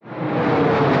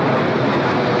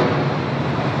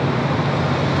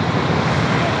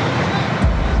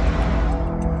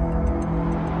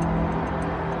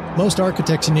Most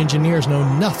architects and engineers know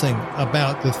nothing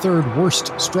about the third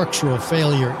worst structural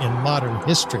failure in modern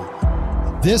history.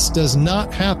 This does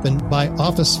not happen by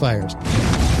office fires.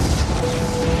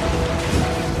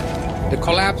 The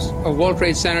collapse of World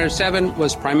Trade Center 7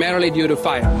 was primarily due to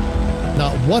fire.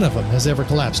 Not one of them has ever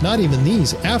collapsed, not even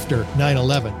these after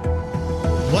 9/11.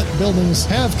 What buildings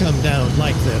have come down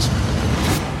like this?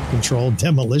 Controlled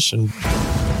demolition.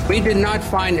 We did not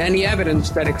find any evidence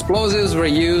that explosives were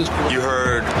used. You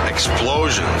heard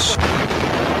explosions.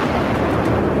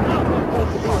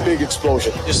 Big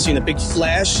explosion. Just seen a big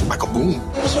flash. Like a boom.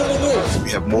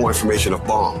 We have more information of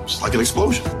bombs, like an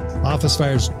explosion. Office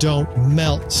fires don't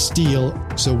melt steel.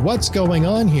 So what's going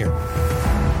on here?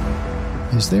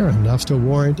 Is there enough to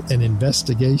warrant an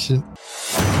investigation?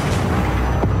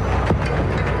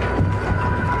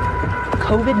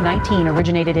 COVID-19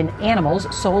 originated in animals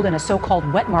sold in a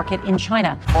so-called wet market in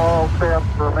China. All steps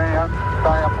for man,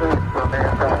 scientists for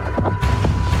mankind.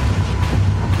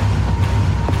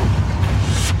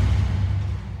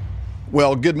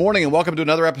 Well, good morning and welcome to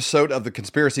another episode of the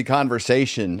Conspiracy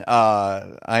Conversation.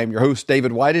 I am your host,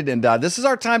 David Whited, and this is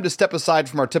our time to step aside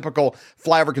from our typical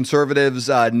Flyover Conservatives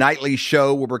nightly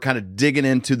show where we're kind of digging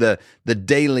into the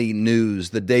daily news,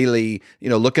 the daily,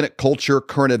 looking at culture,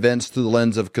 current events through the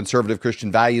lens of conservative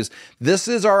Christian values. This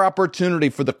is our opportunity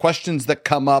for the questions that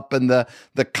come up and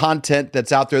the content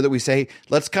that's out there that we say,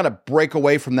 let's kind of break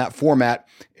away from that format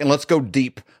and let's go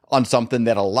deep on something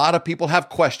that a lot of people have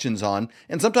questions on.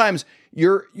 And sometimes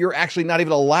you're actually not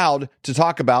even allowed to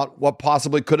talk about what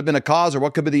possibly could have been a cause or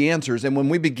what could be the answers. And when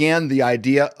we began the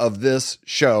idea of this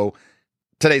show,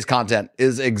 today's content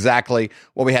is exactly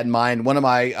what we had in mind. One of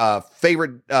my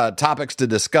favorite topics to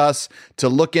discuss, to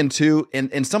look into,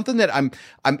 and something that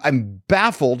I'm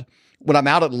baffled when I'm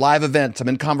out at live events, I'm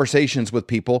in conversations with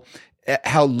people,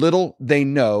 how little they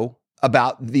know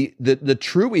about the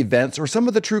true events or some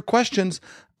of the true questions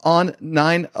on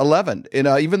 9/11. And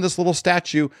even this little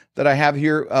statue that I have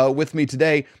here with me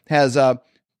today has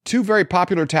two very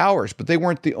popular towers, but they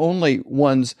weren't the only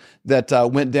ones that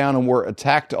went down and were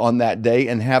attacked on that day,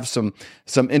 and have some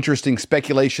interesting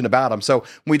speculation about them. So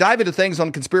when we dive into things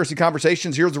on Conspiracy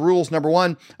Conversations, here's the rules. Number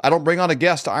one, I don't bring on a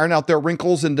guest to iron out their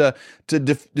wrinkles and to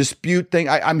dispute things.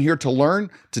 I'm here to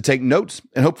learn, to take notes,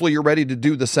 and hopefully you're ready to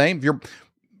do the same. If you're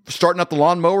starting up the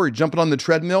lawnmower, you're jumping on the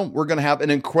treadmill, we're going to have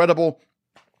an incredible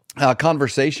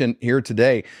conversation here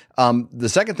today. The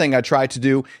second thing I try to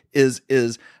do is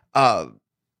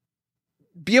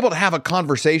be able to have a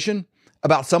conversation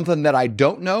about something that I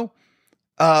don't know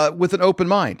with an open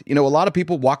mind. A lot of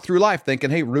people walk through life thinking,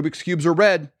 hey, Rubik's Cubes are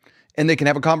red, and they can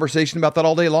have a conversation about that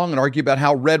all day long and argue about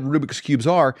how red Rubik's Cubes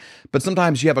are. But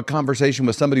sometimes you have a conversation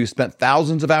with somebody who spent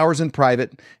thousands of hours in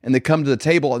private, and they come to the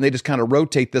table and they just kind of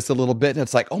rotate this a little bit. And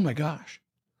it's like, oh my gosh,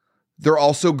 they're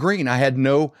also green. I had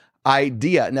no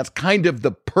idea. And that's kind of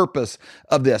the purpose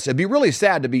of this. It'd be really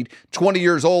sad to be 20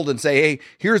 years old and say, hey,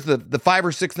 here's the 5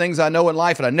 or 6 things I know in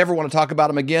life and I never want to talk about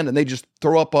them again. And they just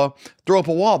throw up a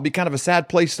wall. It'd be kind of a sad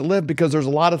place to live, because there's a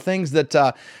lot of things that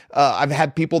I've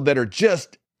had people that are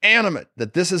just animate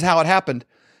that this is how it happened.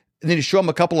 And then you show them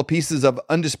a couple of pieces of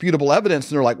undisputable evidence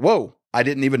and they're like, whoa, I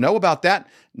didn't even know about that.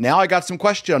 Now I got some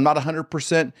question. I'm not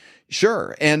 100%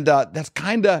 sure. And that's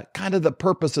kind of the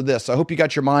purpose of this. So I hope you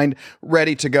got your mind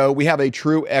ready to go. We have a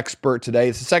true expert today.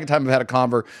 It's the second time I've had a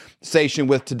conversation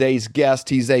with today's guest.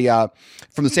 He's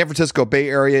from the San Francisco Bay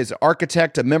Area. He's an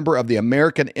architect, a member of the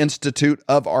American Institute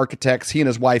of Architects. He and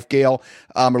his wife, Gail,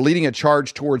 are leading a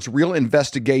charge towards real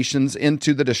investigations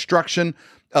into the destruction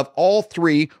of all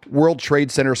 3 World Trade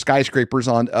Center skyscrapers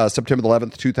on September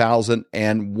 11th,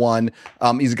 2001.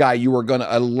 He's a guy you are going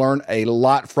to learn a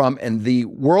lot from, and the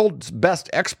world's best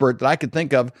expert that I could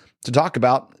think of to talk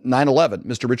about 9/11,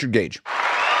 Mr. Richard Gage.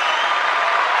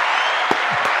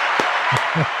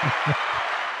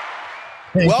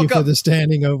 Thank you for the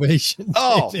standing ovation.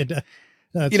 Oh,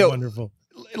 that's wonderful.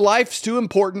 Life's too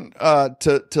important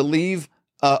to leave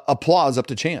applause up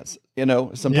to chance.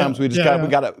 Sometimes we just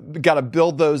gotta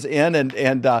build those in,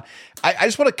 and I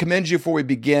just want to commend you before we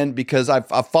begin, because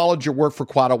I've followed your work for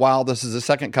quite a while. This is the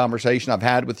second conversation I've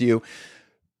had with you,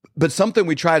 but something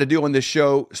we try to do on this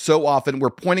show so often, we're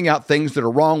pointing out things that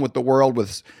are wrong with the world,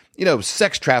 with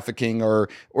sex trafficking or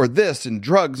this and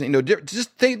drugs,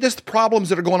 just problems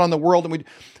that are going on in the world, and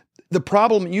the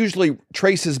problem usually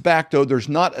traces back, though, there's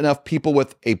not enough people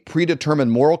with a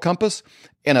predetermined moral compass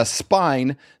and a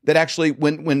spine that actually,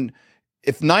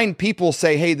 if 9 people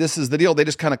say, hey, this is the deal, they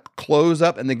just kind of close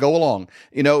up and they go along.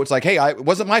 It's like, hey, it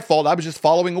wasn't my fault. I was just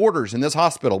following orders in this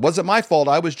hospital. It wasn't my fault.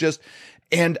 I was just,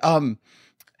 and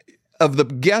of the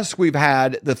guests we've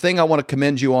had, the thing I want to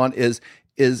commend you on is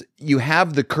is you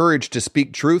have the courage to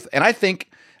speak truth. And I think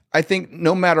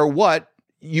no matter what,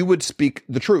 you would speak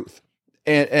the truth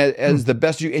and as the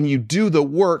best and you do the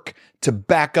work to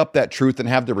back up that truth and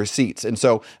have the receipts. And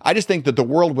so I just think that the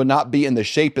world would not be in the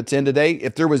shape it's in today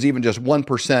if there was even just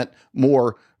 1%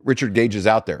 more Richard Gages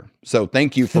out there. So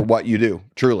thank you for what you do,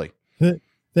 truly.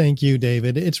 Thank you,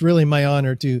 David. It's really my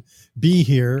honor to be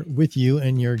here with you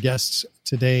and your guests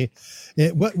today.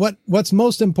 What's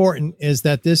most important is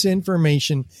that this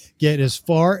information get as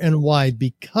far and wide,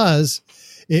 because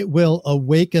it will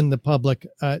awaken the public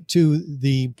to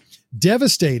the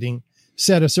devastating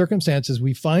set of circumstances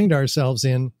we find ourselves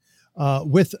in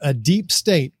with a deep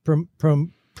state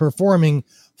performing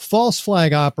false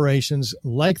flag operations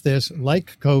like this,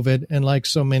 like COVID, and like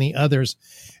so many others.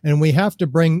 And we have to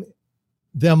bring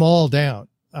them all down,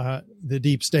 the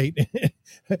deep state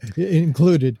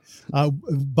included,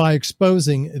 by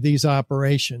exposing these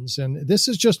operations. And this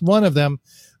is just one of them,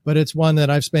 but it's one that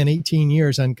I've spent 18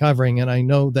 years uncovering. And I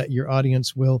know that your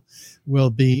audience will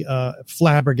be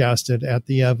flabbergasted at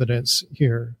the evidence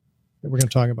here that we're going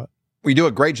to talk about. We do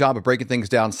a great job of breaking things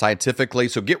down scientifically.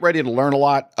 So get ready to learn a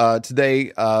lot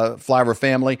today, Flyover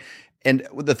family. And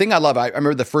the thing I love, I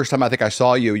remember the first time I think I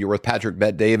saw you, you were with Patrick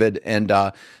Bet-David, and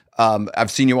I've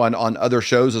seen you on other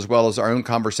shows as well as our own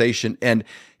conversation. And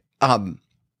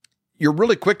you're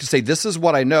really quick to say, this is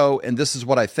what I know and this is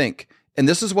what I think. And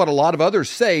this is what a lot of others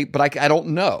say, but I don't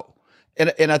know.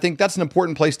 And I think that's an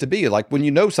important place to be. Like when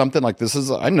you know something like this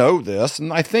I know this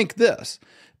and I think this.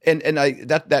 And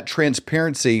that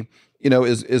transparency,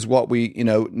 is what we,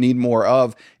 need more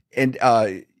of. And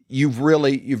you've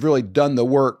really done the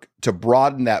work to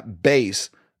broaden that base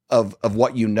of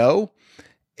what you know.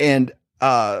 And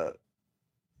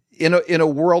in a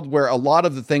world where a lot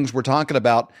of the things we're talking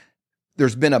about,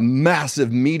 there's been a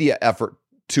massive media effort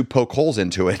to poke holes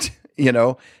into it,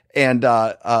 and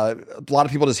a lot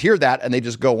of people just hear that and they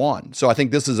just go on. So I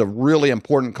think this is a really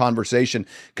important conversation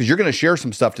because you're going to share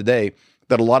some stuff today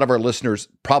that a lot of our listeners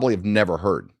probably have never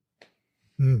heard.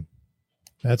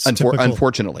 That's typical.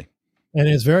 Unfortunately. And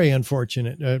it's very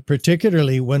unfortunate,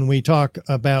 particularly when we talk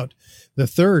about the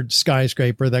third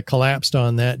skyscraper that collapsed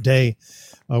on that day,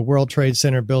 World Trade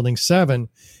Center Building 7.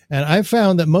 And I've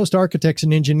found that most architects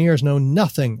and engineers know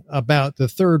nothing about the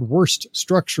third worst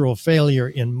structural failure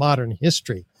in modern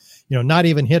history. Not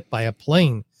even hit by a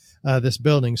plane, this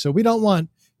building. So we don't want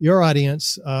your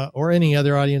audience or any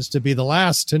other audience to be the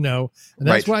last to know. And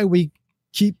that's why we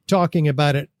keep talking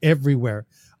about it everywhere.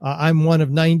 I'm one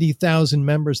of 90,000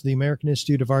 members of the American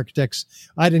Institute of Architects.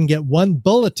 I didn't get one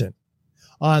bulletin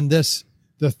on this,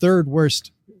 the third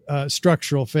worst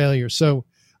structural failure. So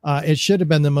it should have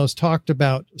been the most talked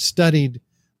about, studied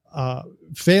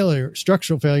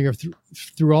structural failure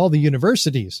through all the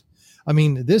universities. I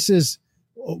mean, this is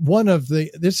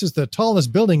the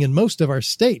tallest building in most of our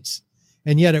states,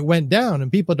 and yet it went down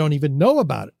and people don't even know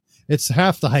about it. It's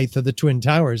half the height of the Twin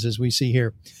Towers, as we see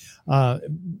here.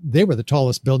 They were the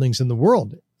tallest buildings in the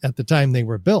world at the time they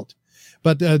were built.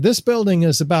 But this building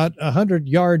is about 100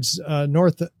 yards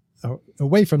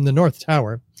away from the North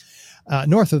Tower,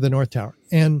 north of the North Tower.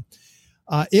 And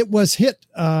it was hit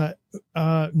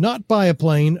not by a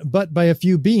plane, but by a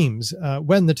few beams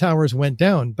when the towers went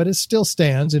down. But it still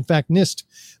stands. In fact, NIST,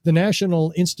 the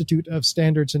National Institute of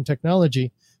Standards and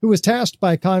Technology, who was tasked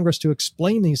by Congress to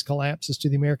explain these collapses to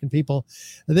the American people,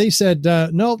 they said,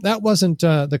 no, that wasn't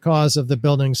the cause of the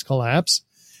building's collapse.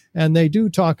 And they do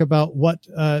talk about what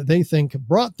they think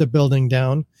brought the building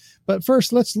down. But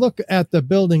first, let's look at the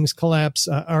building's collapse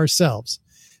ourselves.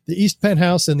 The east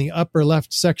penthouse in the upper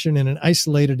left section in an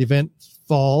isolated event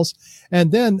falls,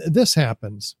 and then this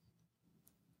happens.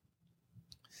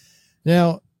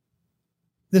 Now,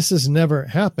 this has never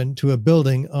happened to a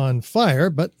building on fire,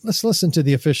 but let's listen to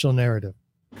the official narrative.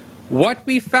 What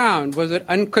we found was that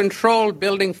uncontrolled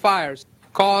building fires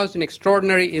caused an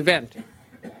extraordinary event.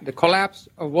 The collapse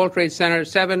of World Trade Center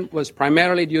 7 was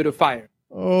primarily due to fire.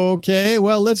 Okay,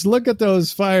 well, let's look at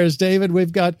those fires, David.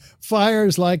 We've got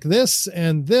fires like this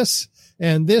and this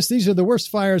and this. These are the worst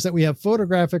fires that we have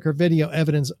photographic or video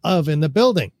evidence of in the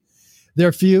building.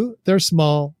 They're few, they're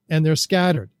small, and they're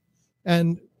scattered.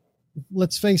 And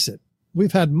let's face it,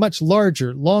 we've had much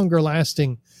larger,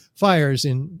 longer-lasting fires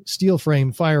in steel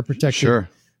frame, fire-protected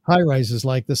high-rises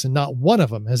like this, and not one of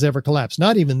them has ever collapsed,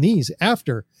 not even these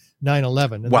after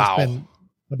 9/11. And wow. There's been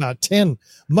about 10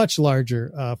 much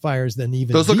larger fires than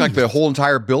even those. Look these. like the whole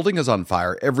entire building is on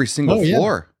fire, every single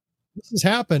floor. This has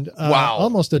happened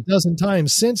almost a dozen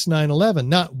times since 9/11.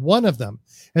 Not one of them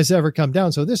has ever come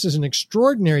down. So this is an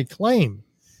extraordinary claim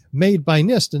made by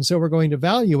NIST, and so we're going to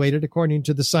evaluate it according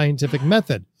to the scientific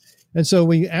method. And so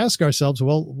we ask ourselves,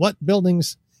 well, what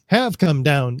buildings have come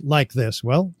down like this?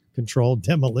 Well, controlled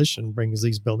demolition brings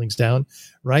these buildings down,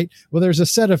 right? Well, there's a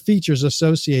set of features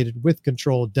associated with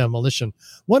controlled demolition.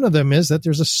 One of them is that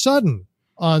there's a sudden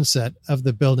onset of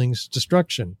the building's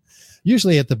destruction,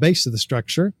 usually at the base of the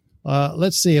structure.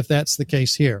 Let's see if that's the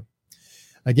case here.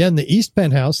 Again, the east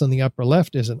penthouse on the upper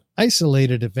left is an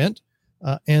isolated event,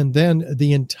 and then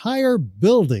the entire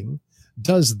building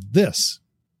does this.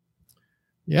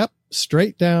 Yep,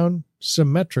 straight down,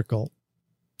 symmetrical.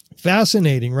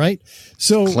 Fascinating, right?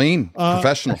 So clean,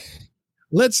 professional.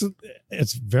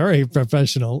 It's very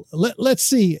professional. Let's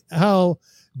see how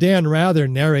Dan Rather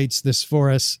narrates this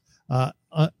for us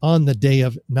on the day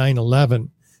of 9/11.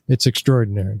 It's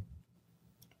extraordinary.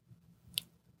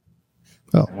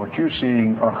 Oh. What you're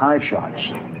seeing are high shots.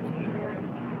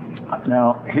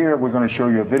 Now, here we're going to show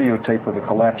you a videotape of the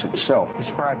collapse itself.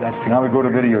 Describe that. Now we go to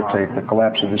videotape, the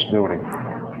collapse of this building.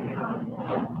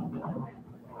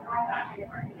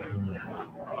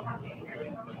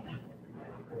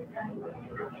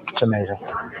 It's amazing.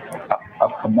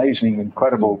 Amazing,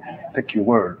 incredible, pick your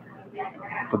word.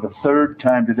 For the third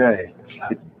time today,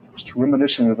 it's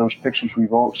reminiscent of those pictures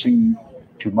we've all seen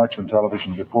too much on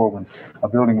television before, when a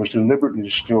building was deliberately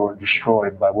destroyed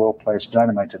by well-placed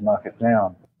dynamite to knock it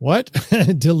down. What?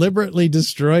 Deliberately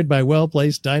destroyed by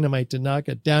well-placed dynamite to knock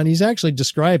it down. He's actually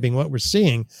describing what we're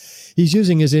seeing. He's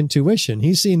using his intuition.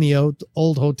 He's seen the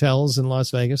old hotels in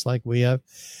Las Vegas like we have.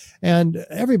 And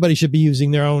everybody should be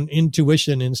using their own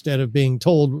intuition instead of being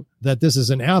told that this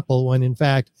is an apple when in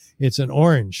fact it's an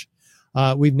orange.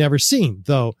 We've never seen,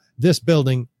 though, this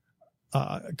building,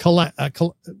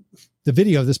 the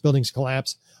video of this building's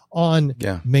collapse on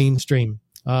mainstream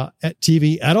at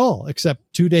TV at all, except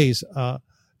 2 times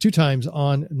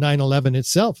on 9/11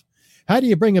 itself. How do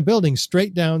you bring a building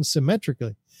straight down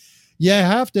symmetrically? You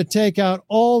have to take out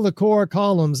all the core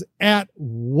columns at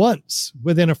once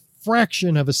within a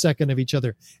fraction of a second of each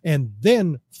other, and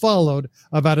then followed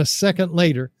about a second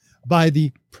later by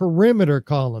the perimeter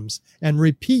columns, and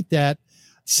repeat that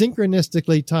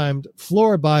synchronistically timed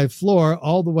floor by floor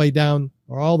all the way down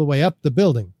or all the way up the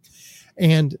building.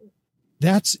 And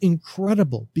that's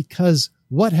incredible, because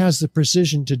what has the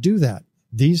precision to do that?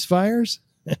 These fires?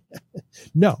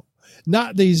 No,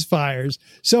 not these fires.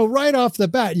 So right off the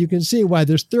bat, you can see why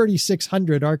there's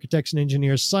 3,600 architects and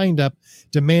engineers signed up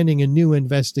demanding a new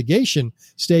investigation,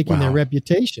 staking their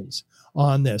reputations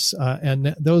on this.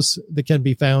 And those that can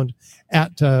be found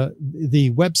at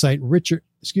the website,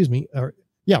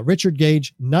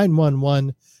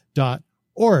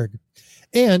 richardgage911.org.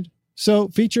 And so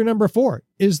feature number 4,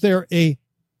 is there a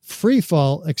free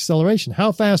fall acceleration?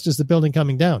 How fast is the building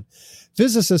coming down?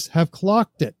 Physicists have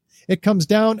clocked it. It comes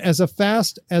down as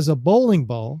fast as a bowling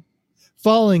ball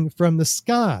falling from the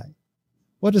sky.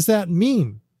 What does that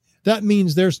mean? That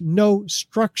means there's no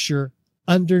structure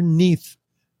underneath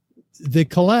the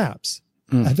collapse.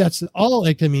 That's all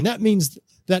it can mean. That means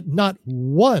that not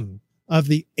one of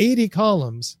the 80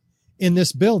 columns in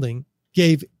this building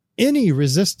gave any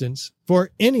resistance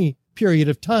for any period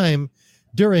of time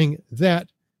during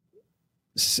that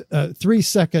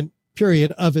 3-second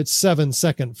period of its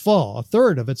 7-second fall. A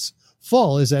third of its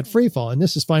fall is at free fall. And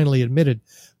this is finally admitted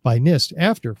by NIST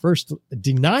after first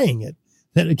denying it,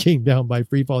 that it came down by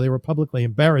free fall. They were publicly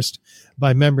embarrassed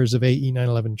by members of AE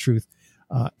 9/11 Truth.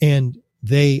 And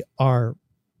they are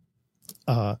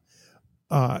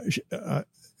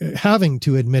having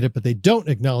to admit it, but they don't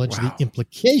acknowledge the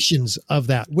implications of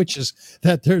that, which is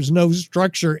that there's no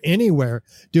structure anywhere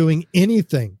doing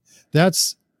anything.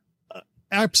 That's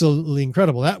absolutely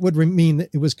incredible. That would mean that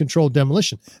it was controlled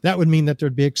demolition. That would mean that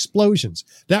there'd be explosions.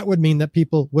 That would mean that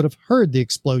people would have heard the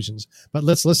explosions. But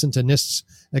let's listen to NIST's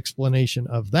explanation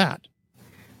of that.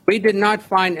 We did not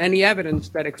find any evidence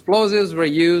that explosives were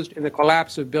used in the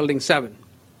collapse of Building 7.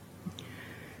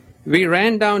 We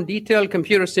ran down detailed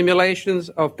computer simulations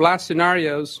of blast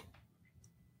scenarios.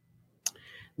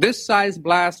 This size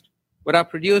blast would have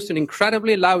produced an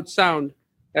incredibly loud sound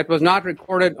that was not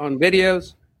recorded on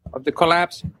videos of the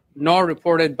collapse, nor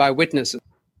reported by witnesses.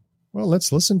 Well,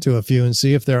 let's listen to a few and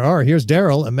see if there are. Here's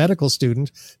Daryl, a medical student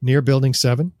near Building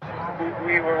 7.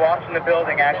 We were watching the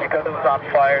building, actually, because it was on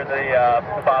fire. The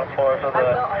bottom floors of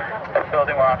the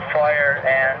building were on fire,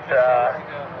 and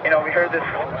we heard this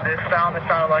sound that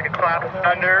sounded like a clap of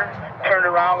thunder. Turned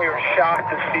around, we were shocked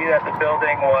to see that the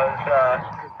building was,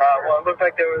 it looked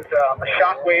like there was a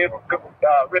shock wave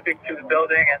ripping through the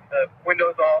building, and the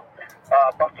windows all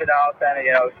busted out. And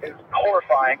it was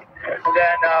horrifying. And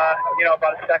then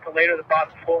about a second later, the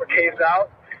bottom floor caves out,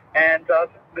 and the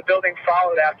building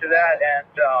followed after that. And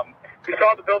we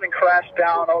saw the building crash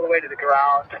down all the way to the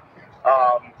ground.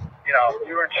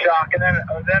 We were in shock. And then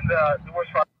the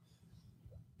worst part.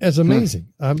 It's amazing.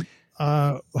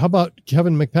 How about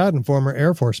Kevin McPadden, former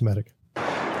Air Force medic?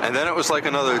 And then it was like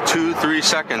another 2-3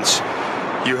 seconds.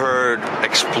 You heard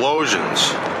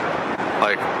explosions,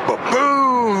 like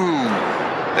boom.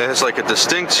 It's like a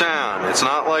distinct sound. It's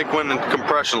not like when in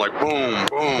compression, like boom,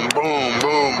 boom, boom,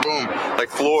 boom, boom, like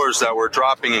floors that were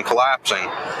dropping and collapsing.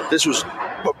 This was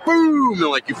boom, and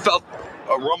like you felt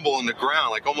a rumble in the ground,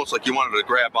 like almost like you wanted to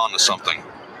grab onto something.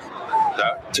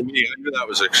 That, to me, I knew that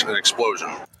was an explosion.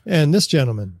 And this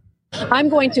gentleman. I'm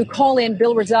going to call in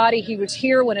Bill Rosati. He was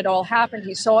here when it all happened.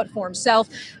 He saw it for himself.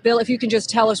 Bill, if you can just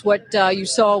tell us what you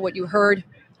saw, what you heard.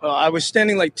 I was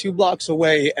standing like 2 blocks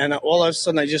away, and all of a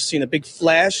sudden I just seen a big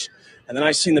flash, and then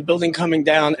I seen the building coming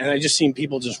down, and I just seen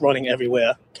people just running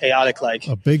everywhere, chaotic like.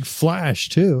 A big flash,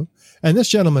 too. And this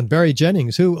gentleman, Barry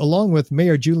Jennings, who, along with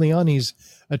Mayor Giuliani's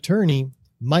attorney,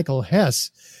 Michael Hess,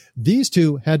 these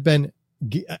two had been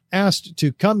asked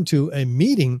to come to a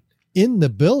meeting in the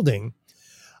building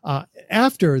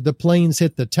after the planes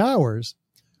hit the towers,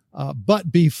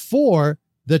 but before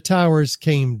the towers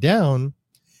came down.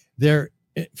 There,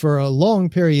 for a long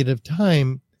period of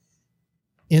time,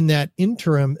 in that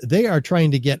interim, they are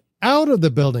trying to get out of the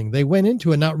building. They went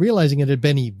into it not realizing it had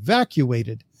been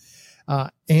evacuated,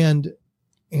 and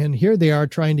here they are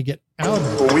trying to get out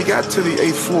of it. When we got to the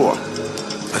 8th floor,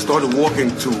 I started walking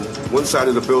to one side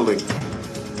of the building.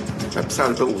 That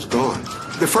side of the building was gone.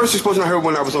 The first explosion I heard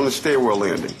when I was on the stairwell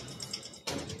landing,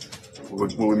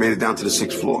 when we made it down to the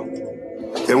 6th floor.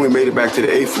 Then we made it back to the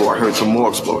 8th floor. I heard some more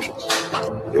explosions.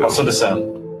 What sort of sound?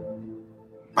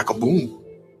 Like a boom.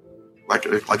 Like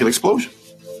an explosion.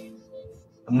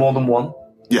 More than one?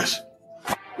 Yes.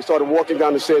 We started walking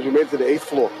down the stairs. We made it to the 8th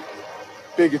floor.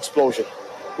 Big explosion.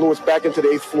 Blew us back into the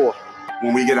 8th floor.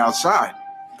 When we get outside,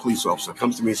 a police officer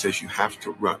comes to me and says, you have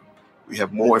to run. We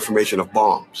have more information of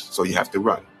bombs, so you have to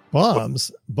run.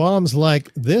 Bombs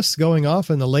like this going off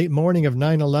in the late morning of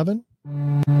 9/11?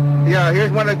 Yeah,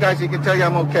 here's one of the guys. He can tell you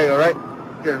I'm okay, all right?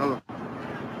 Here, hold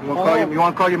on. You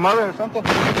want to call your mother or something?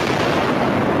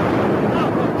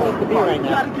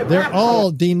 They're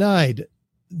all denied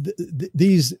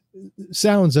these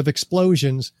sounds of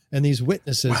explosions and these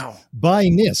witnesses by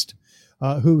NIST,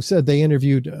 who said they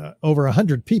interviewed over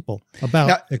 100 people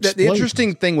about explosions. The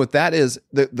interesting thing with that is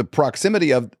the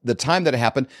proximity of the time that it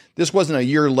happened. This wasn't a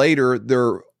year later.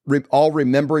 They're all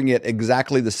remembering it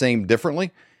exactly the same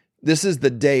differently. This is the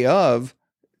day of,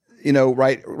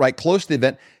 right close to the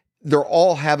event. They're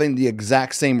all having the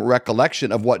exact same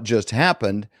recollection of what just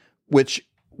happened, which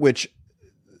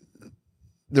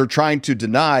they're trying to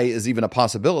deny is even a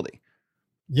possibility.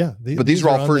 Yeah. But these are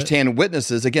all firsthand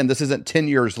witnesses. Again, this isn't 10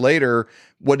 years later.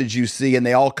 What did you see? And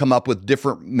they all come up with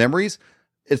different memories.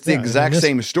 It's the exact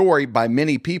same story by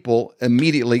many people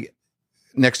immediately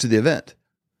next to the event.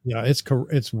 Yeah,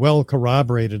 it's well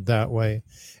corroborated that way.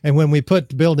 And when we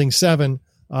put Building 7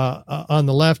 on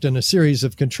the left and a series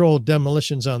of controlled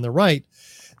demolitions on the right,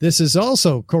 this is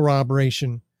also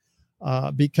corroboration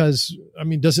because,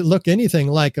 does it look anything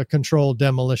like a controlled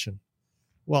demolition?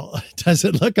 Well, does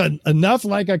it look enough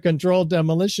like a controlled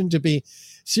demolition to be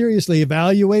seriously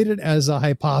evaluated as a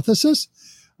hypothesis?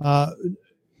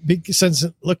 Since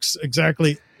it looks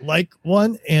exactly like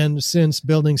one, and since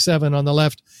Building 7 on the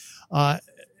left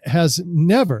has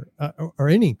never, or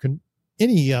any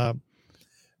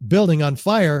building on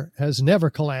fire has never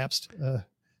collapsed.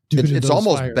 It's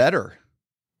almost fires. Better.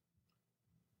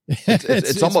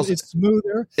 It's almost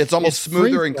smoother. It's almost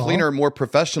smoother and cleaner and more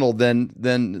professional than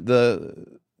the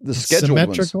scheduled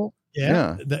symmetrical. Ones.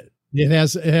 Yeah. It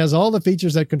has all the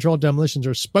features that controlled demolitions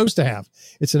are supposed to have.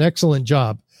 It's an excellent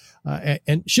job,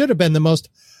 and should have been the most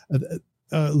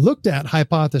looked at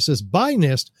hypothesis by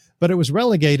NIST, but it was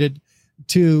relegated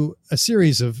to a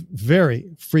series of very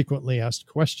frequently asked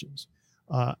questions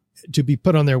to be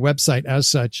put on their website as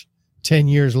such 10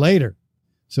 years later.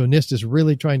 So NIST is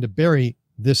really trying to bury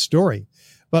this story.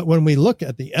 But when we look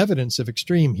at the evidence of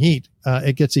extreme heat,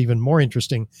 it gets even more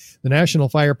interesting. The National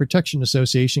Fire Protection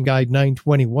Association Guide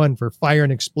 921 for Fire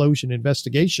and Explosion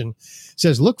Investigation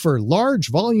says, look for large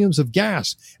volumes of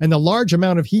gas and the large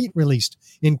amount of heat released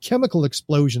in chemical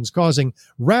explosions causing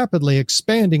rapidly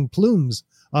expanding plumes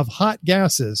of hot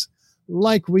gases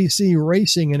like we see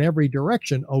racing in every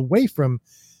direction away from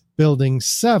Building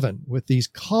 7 with these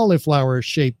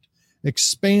cauliflower-shaped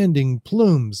expanding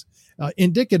plumes.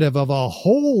 Indicative of a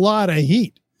whole lot of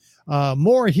heat,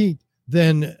 more heat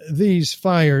than these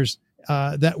fires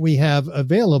that we have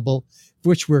available,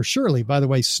 which were surely, by the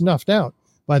way, snuffed out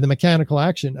by the mechanical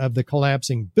action of the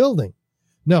collapsing building.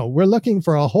 No, we're looking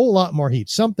for a whole lot more heat,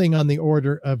 something on the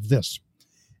order of this.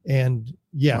 And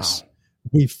yes,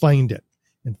 we find it.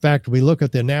 In fact, we look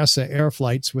at the NASA air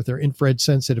flights with their infrared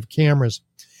sensitive cameras,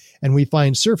 and we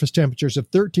find surface temperatures of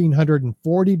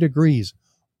 1,340 degrees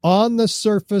on the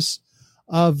surface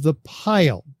of the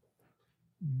pile.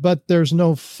 But there's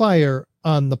no fire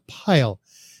on the pile.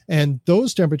 And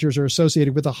those temperatures are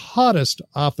associated with the hottest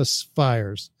office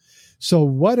fires. So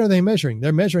what are they measuring?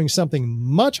 They're measuring something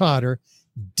much hotter,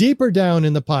 deeper down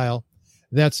in the pile,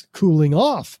 that's cooling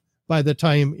off by the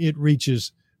time it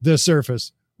reaches the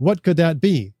surface. What could that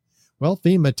be? Well,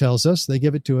 FEMA tells us, they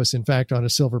give it to us, in fact, on a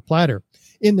silver platter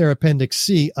in their Appendix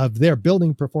C of their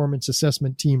Building Performance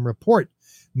Assessment Team report,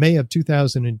 May of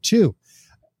 2002.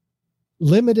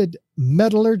 Limited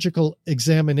metallurgical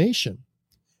examination.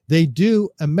 They do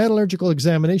a metallurgical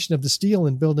examination of the steel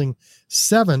in Building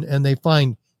 7, and they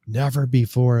find never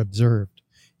before observed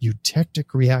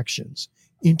eutectic reactions,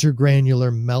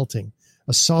 intergranular melting,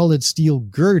 a solid steel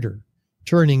girder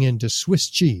turning into Swiss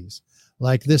cheese,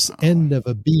 like this end of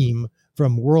a beam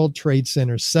from World Trade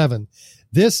Center 7.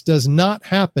 This does not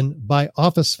happen by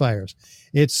office fires.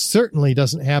 It certainly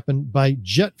doesn't happen by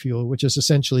jet fuel, which is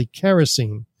essentially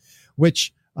kerosene,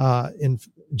 which in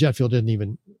jet fuel didn't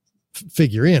even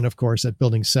figure in, of course, at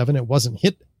Building 7. It wasn't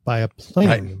hit by a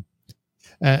plane.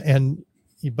 Right.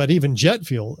 But even jet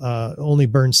fuel only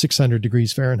burns 600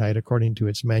 degrees Fahrenheit, according to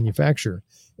its manufacturer,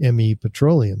 ME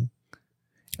Petroleum.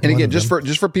 And again, just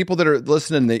for people that are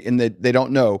listening and they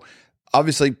don't know,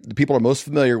 obviously the people are most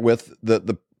familiar with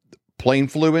the plane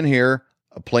flew in here,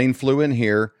 a plane flew in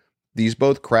here. These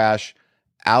both crash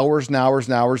hours and hours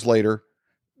and hours later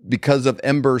because of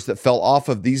embers that fell off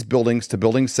of these buildings to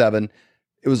Building 7.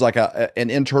 It was like an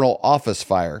internal office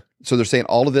fire. So they're saying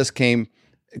all of this came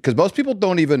because most people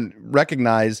don't even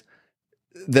recognize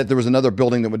that there was another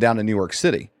building that went down in New York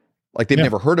City. Like they've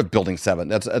never heard of Building 7.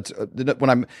 That's when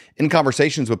I'm in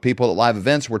conversations with people at live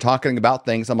events, we're talking about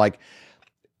things. I'm like,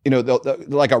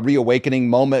 like a reawakening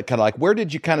moment, kind of like, where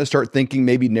did you kind of start thinking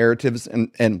maybe narratives?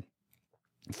 And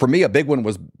for me, a big one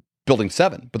was Building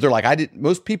 7, but they're like,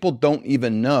 most people don't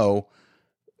even know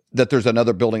that there's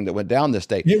another building that went down this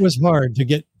day. It was hard to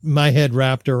get my head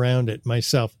wrapped around it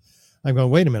myself. I'm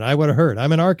going, wait a minute, I would have heard.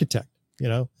 I'm an architect,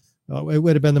 it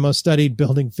would have been the most studied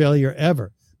building failure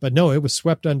ever. But no, it was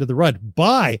swept under the rug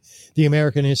by the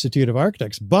American Institute of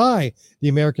Architects, by the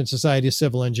American Society of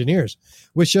Civil Engineers,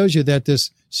 which shows you that this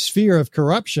sphere of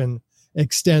corruption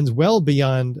extends well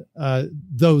beyond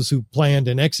those who planned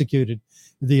and executed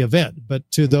the event, but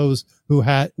to those who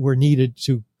were needed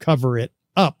to cover it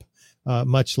up,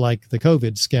 much like the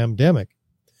COVID scamdemic.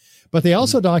 But they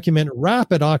also document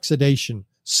rapid oxidation,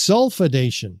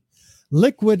 sulfidation,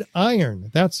 liquid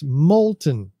iron, that's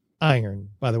molten iron,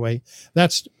 by the way,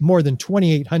 that's more than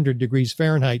 2,800 degrees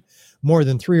Fahrenheit, more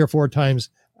than 3 or 4 times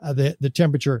the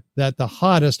temperature that the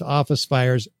hottest office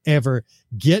fires ever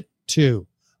get to.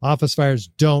 Office fires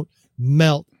don't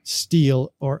melt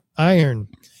steel or iron,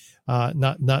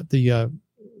 not the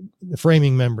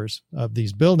framing members of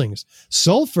these buildings.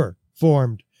 Sulfur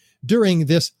formed during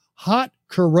this hot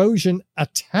corrosion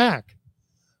attack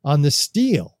on the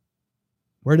steel.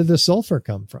 Where did the sulfur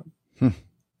come from?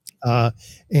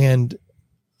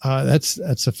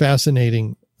 That's a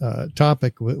fascinating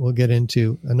topic we'll get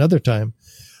into another time.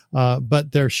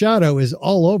 But their shadow is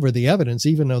all over the evidence,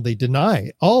 even though they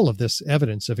deny all of this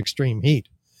evidence of extreme heat.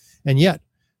 And yet,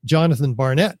 Jonathan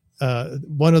Barnett,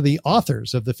 one of the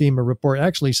authors of the FEMA report,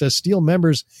 actually says steel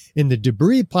members in the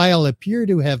debris pile appear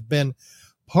to have been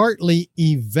partly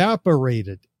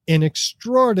evaporated in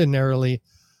extraordinarily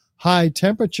high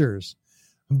temperatures.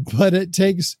 But it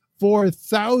takes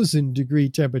 4,000 degree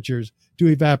temperatures to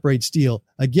evaporate steel.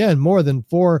 Again, more than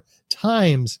 4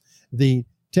 times the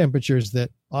temperatures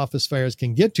that office fires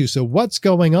can get to. So what's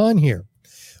going on here?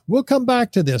 We'll come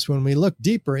back to this when we look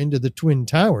deeper into the Twin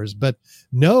Towers, but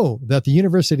know that the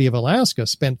University of Alaska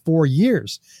spent 4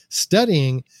 years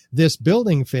studying this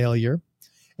building failure,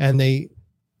 and they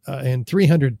and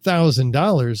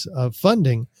 $300,000 of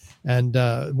funding. And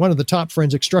one of the top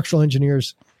forensic structural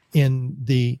engineers in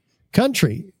the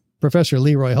country, Professor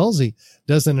Leroy Hulsey,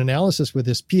 does an analysis with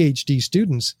his PhD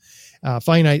students,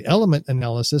 finite element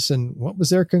analysis. And what was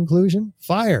their conclusion?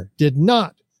 Fire did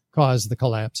not cause the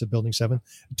collapse of Building 7.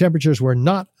 The temperatures were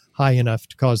not high enough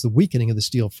to cause the weakening of the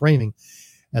steel framing,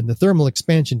 and the thermal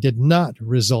expansion did not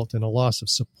result in a loss of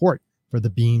support for the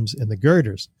beams and the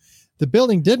girders. The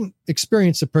building didn't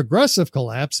experience a progressive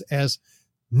collapse, as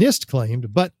NIST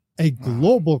claimed, but a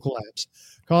global collapse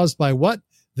caused by what?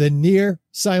 The near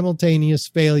simultaneous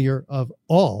failure of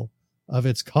all of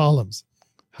its columns.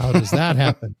 How does that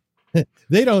happen?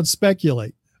 They don't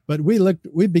speculate. But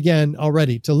we began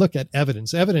already to look at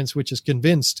evidence which is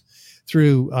convinced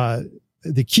through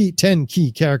the 10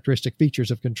 key characteristic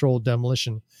features of controlled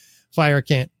demolition. Fire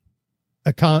can't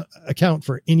account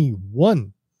for any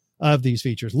one of these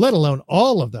features, let alone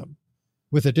all of them,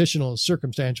 with additional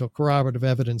circumstantial corroborative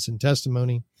evidence and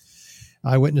testimony,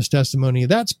 eyewitness testimony.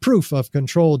 That's proof of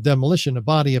controlled demolition, a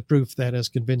body of proof that has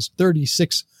convinced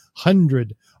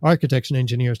 3,600 architects and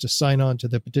engineers to sign on to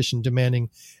the petition demanding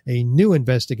a new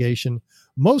investigation,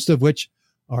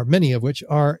 many of which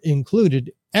are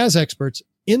included as experts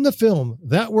in the film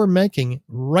that we're making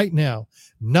right now,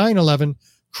 9/11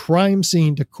 Crime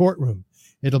Scene to Courtroom.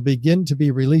 It'll begin to be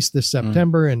released this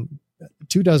September in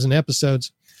 24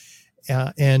 episodes,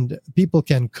 and people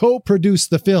can co-produce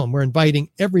the film. We're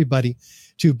inviting everybody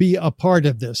to be a part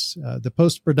of this. The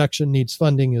post-production needs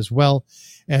funding as well.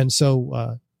 And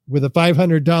so with a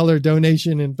 $500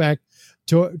 donation, in fact,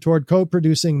 toward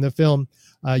co-producing the film,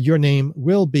 your name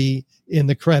will be in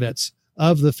the credits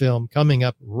of the film coming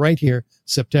up right here,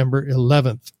 September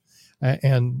 11th.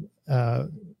 And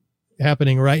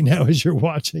happening right now as you're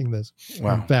watching this.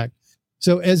 Wow. In fact,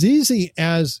 so as easy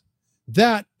as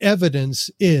that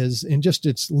evidence is in just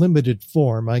its limited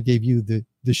form, I gave you the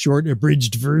short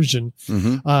abridged version.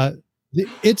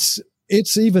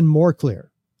 It's even more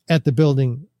clear at the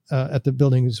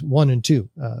buildings 1 and 2,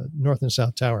 North and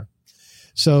South Tower.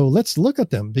 So let's look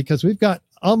at them, because we've got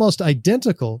almost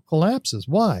identical collapses.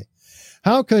 Why?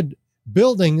 How could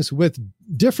buildings with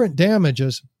different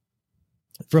damages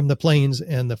from the planes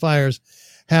and the fires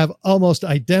have almost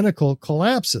identical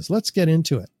collapses? Let's get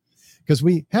into it, because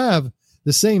we have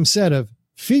the same set of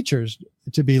features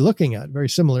to be looking at, very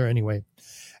similar anyway,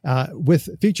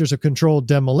 with features of controlled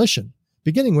demolition.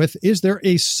 Beginning with, is there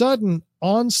a sudden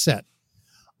onset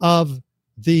of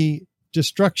the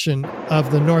destruction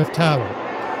of the North Tower?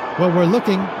 Well, we're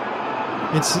looking,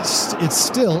 it's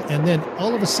still, and then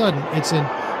all of a sudden it's in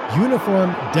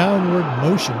uniform downward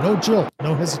motion, no jolt,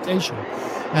 no hesitation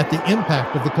at the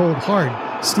impact of the cold, hard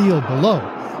steel below.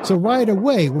 So right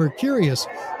away, we're curious,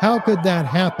 how could that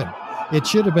happen? It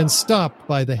should have been stopped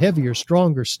by the heavier,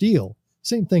 stronger steel.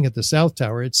 Same thing at the South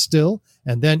Tower. It's still,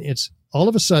 and then it's all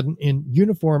of a sudden in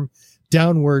uniform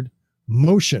downward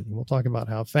motion. We'll talk about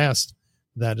how fast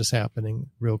that is happening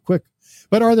real quick.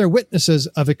 But are there witnesses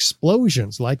of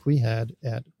explosions like we had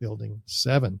at Building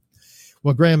 7?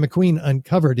 Well, Graham McQueen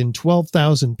uncovered in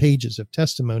 12,000 pages of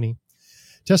testimony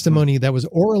that was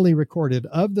orally recorded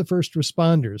of the first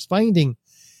responders, finding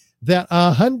that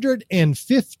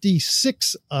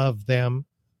 156 of them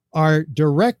are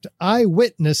direct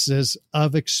eyewitnesses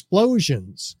of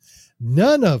explosions,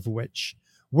 none of which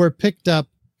were picked up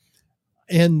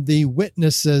in the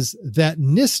witnesses that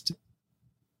NIST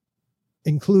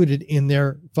included in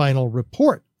their final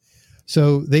report.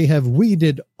 So they have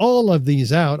weeded all of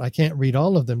these out. I can't read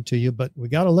all of them to you, but we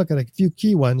got to look at a few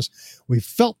key ones. We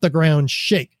felt the ground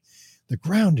shake. The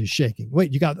ground is shaking.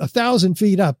 Wait, you got 1,000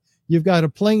 feet up. You've got a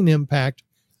plane impact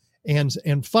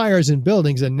and fires in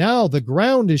buildings, and now the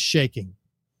ground is shaking.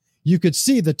 You could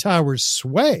see the towers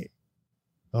sway.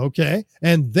 Okay.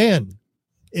 And then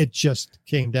it just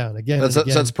came down again. So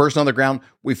that's person on the ground.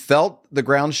 We felt the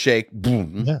ground shake.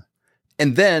 Boom. Yeah.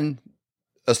 And then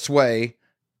a sway,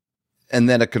 and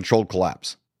then a controlled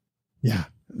collapse. Yeah.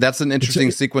 That's an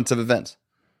interesting sequence of events.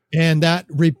 And that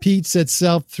repeats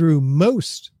itself through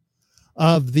most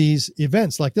of these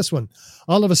events, like this one.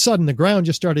 All of a sudden, the ground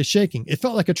just started shaking. It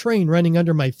felt like a train running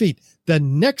under my feet. The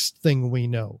next thing we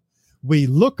know, we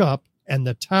look up and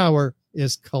the tower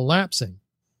is collapsing.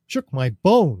 Shook my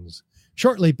bones.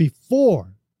 Shortly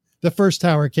before the first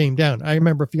tower came down, I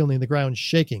remember feeling the ground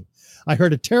shaking. I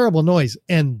heard a terrible noise,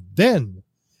 and then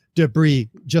debris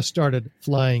just started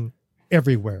flying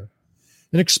everywhere.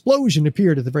 An explosion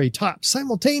appeared at the very top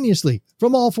simultaneously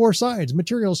from all four sides.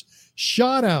 Materials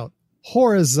shot out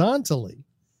horizontally,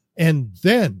 and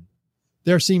then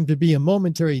there seemed to be a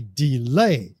momentary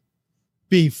delay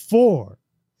before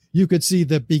you could see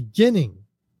the beginning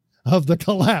of the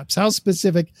collapse. How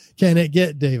specific can it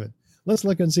get, David? Let's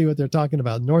look and see what they're talking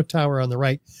about. North Tower on the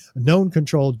right, known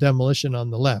controlled demolition on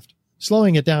the left,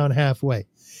 slowing it down halfway.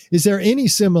 Is there any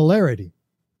similarity?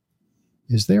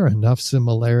 Is there enough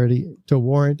similarity to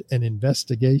warrant an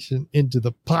investigation into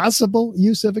the possible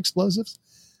use of explosives?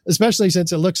 Especially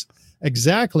since it looks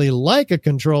exactly like a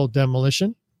controlled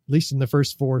demolition, at least in the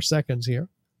first 4 seconds here.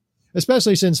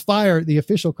 Especially since fire, the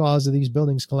official cause of these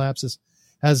buildings' collapses,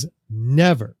 has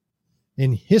never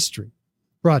in history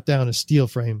brought down a steel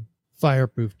frame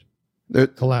fireproofed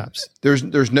collapse.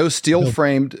 There's no steel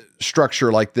framed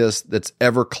structure like this that's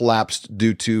ever collapsed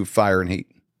due to fire and heat.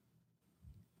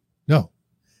 No.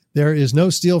 There is no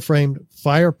steel-framed,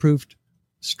 fireproofed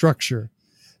structure.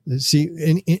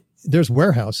 See, there's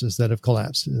warehouses that have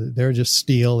collapsed. They're just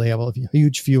steel. They have a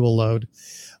huge fuel load.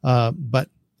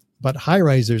 But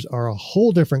high-risers are a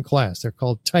whole different class. They're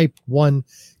called Type 1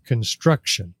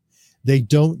 construction. They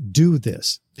don't do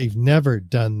this. They've never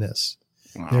done this.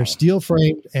 Wow. They're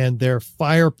steel-framed and they're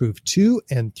fireproof, 2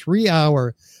 and 3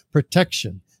 hour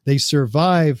protection. They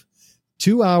survive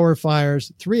 2-hour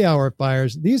fires, 3-hour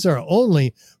fires. These are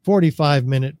only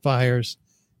 45-minute fires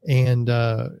and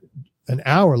an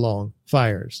hour-long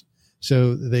fires.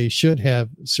 So they should have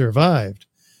survived.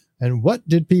 And what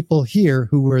did people hear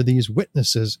who were these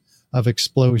witnesses of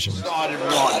explosions? Started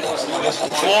one,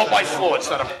 floor by floor,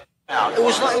 instead of out. It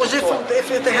was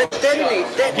if they had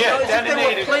detonated. Detonated.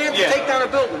 They were planned to take down a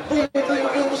building. Boom, boom, boom,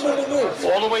 boom, boom,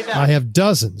 boom, all the way down. I have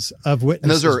dozens of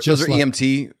witnesses. And those are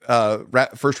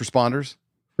EMT first responders.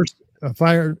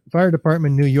 Fire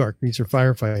department in New York. These are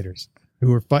firefighters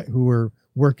who were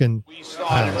working.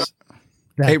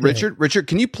 Hey, Richard,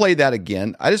 can you play that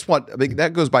again?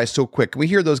 That goes by so quick. Can we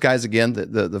hear those guys again,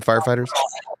 the firefighters?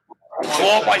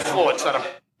 Floor by floor, instead of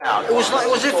out. It was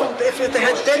if they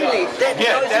had detonated.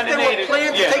 They were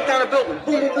planned to take down a building.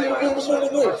 Boom, boom, boom, boom, boom,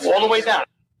 boom, boom, all the way down.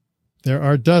 There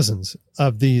are dozens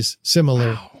of these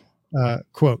similar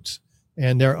quotes,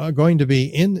 and they're going to be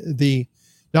in the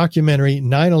documentary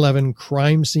 9/11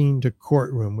 Crime Scene to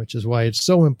Courtroom, which is why it's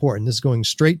so important. This is going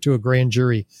straight to a grand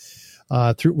jury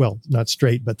not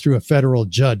straight, but through a federal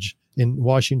judge in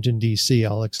Washington, D.C.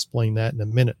 I'll explain that in a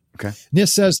minute. Okay.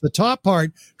 This says the top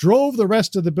part drove the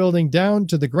rest of the building down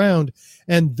to the ground,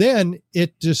 and then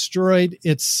it destroyed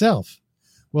itself.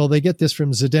 Well, they get this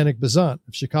from Zdenek Bazant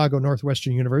of Chicago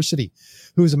Northwestern University,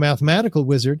 who's a mathematical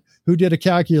wizard who did a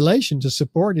calculation to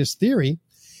support his theory,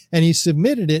 and he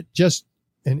submitted it just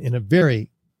in a very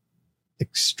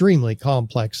extremely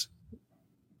complex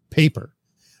paper,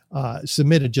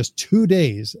 submitted just 2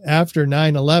 days after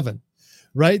 9/11.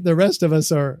 Right? The rest of us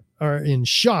are in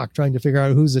shock trying to figure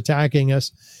out who's attacking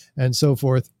us and so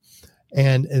forth.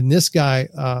 And this guy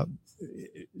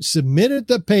submitted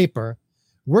the paper,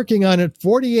 working on it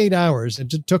 48 hours,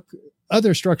 and it took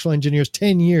other structural engineers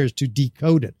 10 years to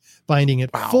decode it, finding it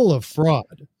full of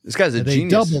fraud. This guy's a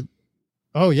genius.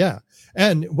 Oh, yeah.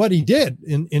 And what he did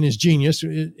in his genius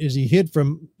is he hid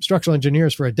from structural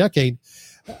engineers for a decade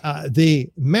the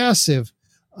massive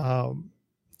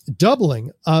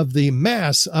doubling of the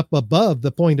mass up above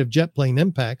the point of jet plane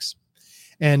impacts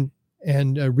and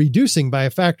reducing by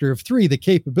a factor of 3 the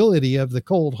capability of the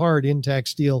cold, hard, intact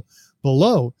steel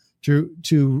below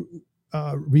to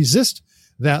resist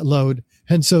that load.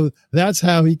 And so that's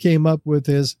how he came up with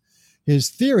his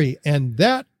theory. And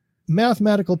that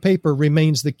mathematical paper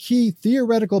remains the key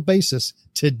theoretical basis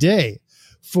today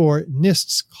for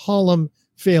NIST's column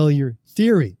failure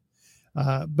theory.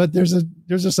 But there's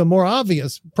a more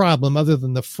obvious problem other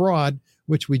than the fraud,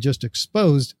 which we just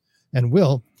exposed and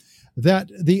will, that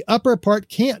the upper part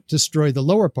can't destroy the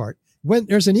lower part. When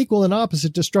there's an equal and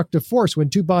opposite destructive force when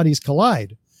two bodies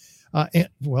collide.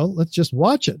 Let's just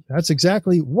watch it. That's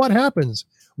exactly what happens.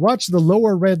 Watch the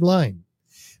lower red line.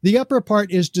 The upper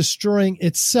part is destroying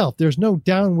itself. There's no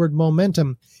downward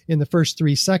momentum in the first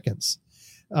 3 seconds,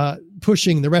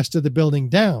 pushing the rest of the building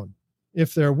down.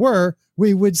 If there were,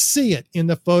 we would see it in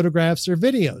the photographs or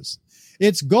videos.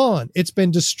 It's gone. It's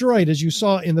been destroyed, as you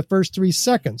saw in the first 3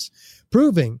 seconds,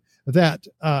 proving that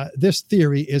this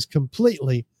theory is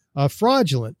completely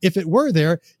fraudulent. If it were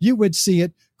there, you would see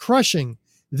it crushing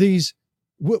these.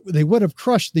 They would have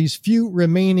crushed these few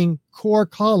remaining core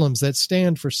columns that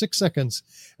stand for 6 seconds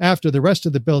after the rest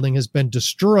of the building has been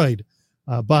destroyed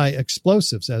by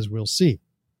explosives, as we'll see.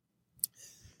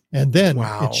 And then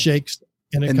it shakes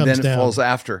and it comes down. And then it falls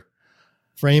after.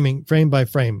 Frame by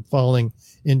frame, falling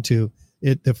into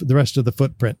it, the rest of the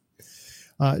footprint.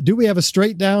 Do we have a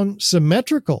straight down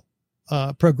symmetrical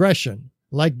progression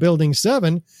like Building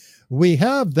 7? We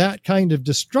have that kind of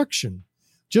destruction,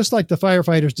 just like the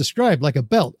firefighters described, like a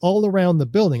belt all around the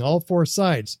building, all 4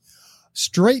 sides,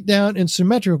 straight down and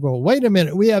symmetrical. Wait a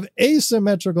minute. We have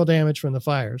asymmetrical damage from the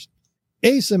fires,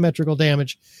 asymmetrical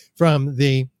damage from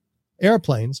the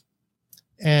airplanes,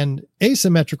 and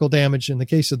asymmetrical damage in the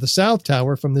case of the South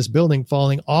Tower from this building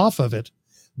falling off of it.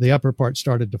 The upper part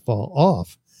started to fall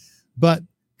off, but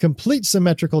complete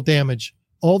symmetrical damage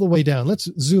all the way down. Let's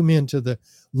zoom into the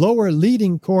lower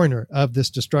leading corner of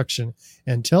this destruction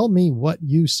and tell me what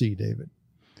you see, David.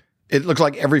 It looks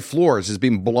like every floor is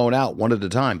being blown out one at a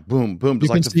time. Boom, boom. Just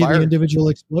like the fire, the individual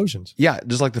explosions. Yeah,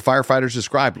 just like the firefighters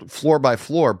described, floor by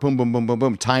floor, boom, boom, boom, boom,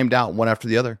 boom, timed out one after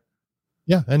the other.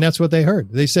 Yeah, and that's what they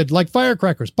heard. They said, like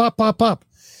firecrackers, pop, pop, pop.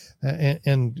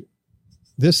 And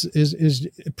this is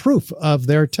proof of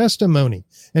their testimony.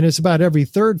 And it's about every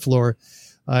third floor.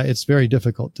 It's very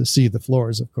difficult to see the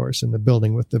floors, of course, in the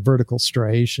building with the vertical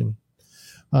striation.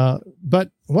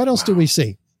 But what else do we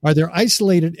see? Are there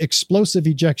isolated explosive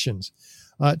ejections?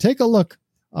 Take a look.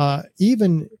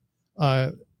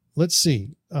 Let's see,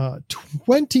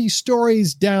 20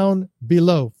 stories down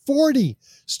below, 40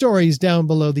 stories down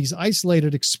below, these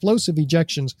isolated explosive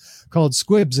ejections called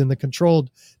squibs in the controlled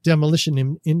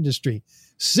demolition industry.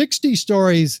 60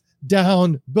 stories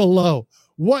down below.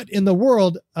 What in the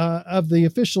world of the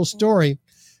official story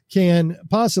can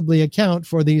possibly account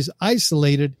for these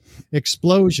isolated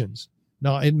explosions?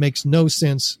 Now, it makes no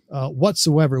sense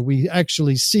whatsoever. We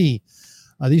actually see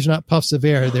these are not puffs of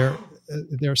air.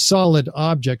 They're solid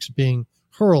objects being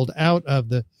hurled out of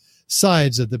the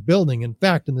sides of the building. In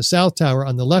fact, in the South Tower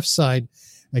on the left side,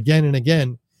 again and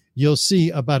again, you'll see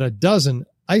about a dozen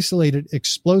isolated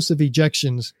explosive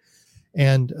ejections.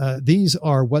 And these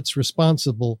are what's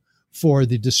responsible for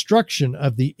the destruction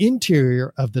of the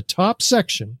interior of the top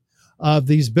section of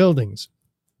these buildings.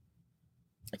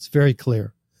 It's very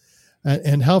clear.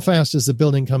 And how fast is the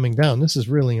building coming down? This is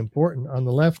really important. On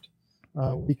the left,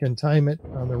 we can time it.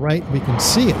 On the right, we can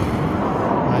see it.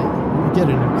 We get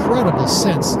an incredible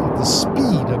sense of the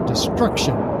speed of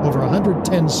destruction over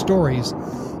 110 stories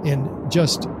in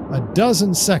just a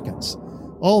dozen seconds.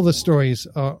 All the stories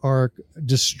are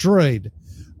destroyed.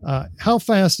 How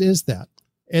fast is that?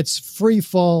 It's free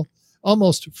fall,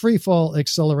 almost free fall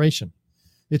acceleration.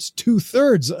 It's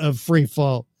 2/3 of free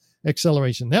fall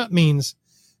acceleration. That means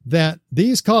that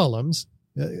these columns,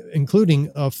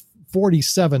 including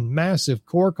 47 massive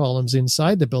core columns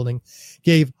inside the building,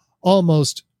 gave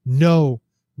almost no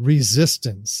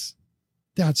resistance.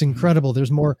 That's incredible.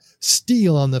 There's more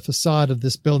steel on the facade of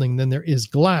this building than there is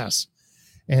glass.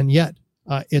 And yet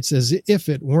it's as if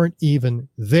it weren't even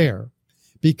there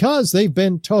because they've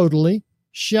been totally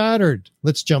shattered.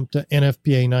 Let's jump to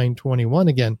NFPA 921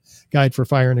 again. Guide for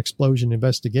Fire and Explosion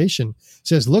Investigation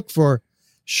says, look for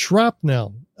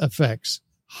shrapnel effects,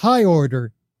 high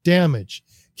order damage,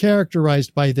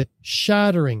 characterized by the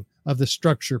shattering of the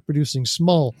structure, producing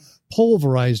small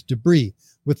pulverized debris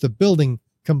with the building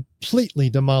completely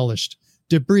demolished,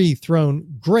 debris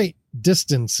thrown great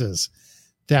distances.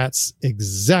 That's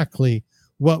exactly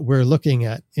what we're looking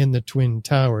at in the Twin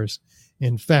Towers.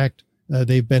 In fact,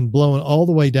 they've been blown all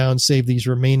the way down, save these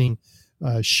remaining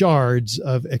shards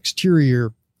of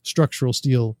exterior structural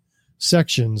steel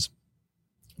sections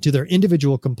to their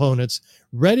individual components,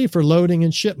 ready for loading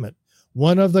and shipment.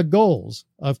 One of the goals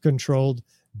of controlled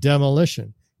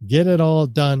demolition. Get it all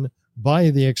done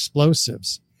by the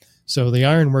explosives, so the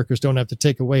ironworkers don't have to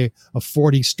take away a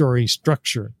 40-story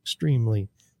structure. Extremely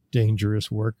dangerous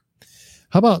work.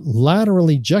 How about lateral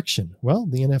ejection? Well,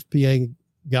 the NFPA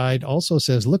guide also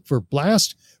says, look for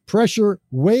blast pressure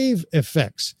wave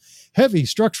effects. Heavy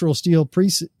structural steel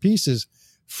pieces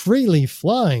freely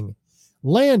flying,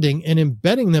 landing and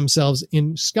embedding themselves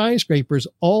in skyscrapers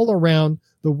all around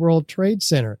the World Trade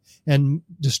Center and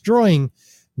destroying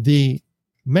the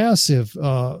massive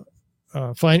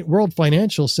World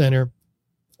Financial Center,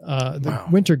 the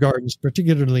Winter Gardens,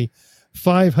 particularly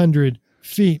 500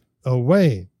 feet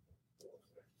away.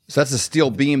 So that's a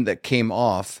steel beam that came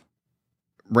off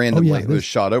randomly. It was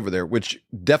shot over there, which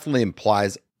definitely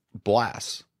implies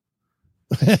blasts.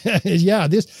 Yeah,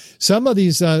 some of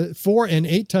these 4 and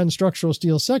 8 ton structural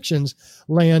steel sections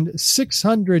land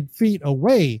 600 feet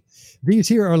away. These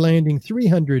here are landing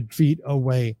 300 feet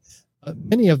away.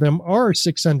 Many of them are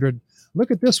 600. Look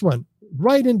at this one,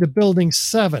 right into Building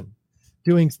 7,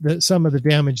 doing some of the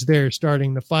damage there,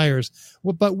 starting the fires.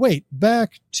 Well, but wait,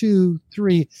 back 2,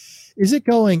 3. Is it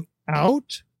going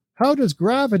out? How does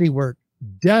gravity work?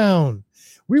 Down.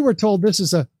 We were told this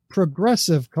is a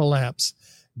progressive collapse.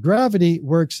 Gravity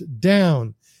works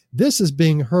down. This is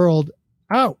being hurled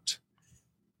out.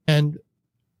 And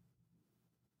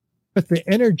with the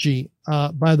energy,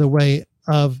 by the way,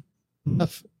 of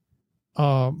enough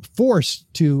force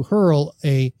to hurl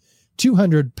a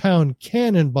 200-pound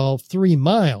cannonball 3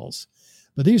 miles.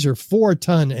 But these are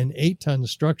 4-ton and 8-ton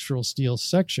structural steel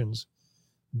sections.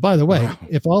 By the way,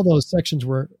 if all those sections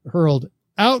were hurled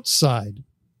outside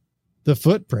the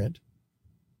footprint,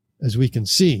 as we can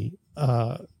see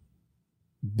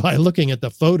by looking at the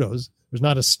photos, there's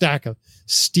not a stack of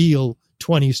steel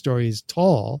 20 stories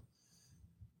tall.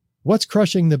 What's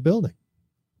crushing the building?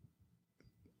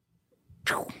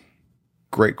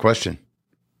 Great question.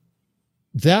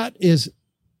 That is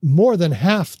more than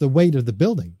half the weight of the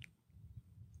building.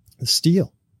 The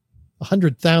steel,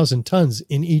 100,000 tons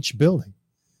in each building.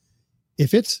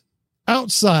 If it's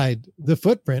outside the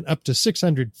footprint up to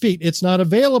 600 feet, it's not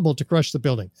available to crush the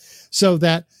building. So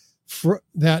that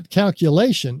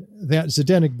calculation that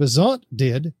Zdeněk Bezant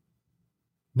did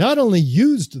not only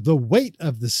used the weight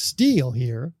of the steel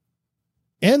here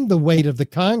and the weight of the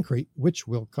concrete, which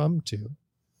we'll come to,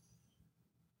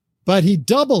 but he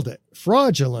doubled it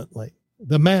fraudulently,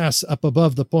 the mass up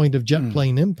above the point of jet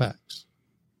plane impacts,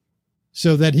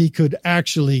 so that he could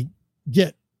actually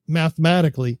get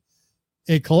mathematically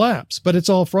a collapse. But it's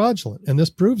all fraudulent, and this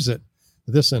proves it.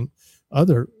 This and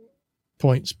other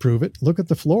points prove it. Look at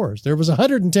the floors. There was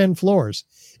 110 floors,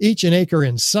 each an acre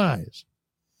in size,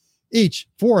 each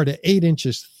 4 to 8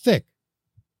 inches thick.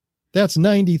 That's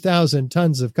 90,000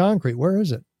 tons of concrete. Where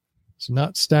is it? It's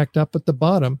not stacked up at the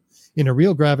bottom. In a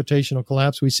real gravitational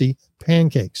collapse, we see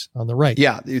pancakes on the right.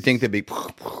 Yeah, you think they'd be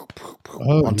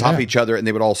on top of each other, and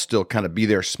they would all still kind of be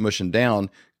there smushing down,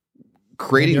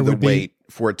 creating the weight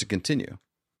for it to continue.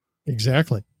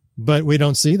 Exactly. But we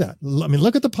don't see that. I mean,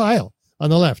 look at the pile on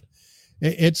the left.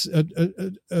 It's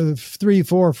a 3,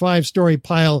 4, 5-story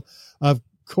pile of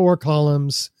core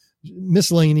columns,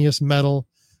 miscellaneous metal,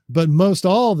 but most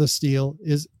all the steel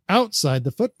is outside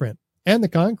the footprint and the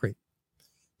concrete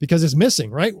because it's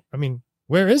missing, right? I mean,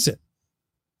 where is it?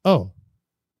 Oh,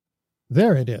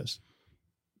 there it is.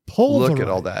 Pulverized. Look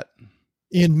at all that.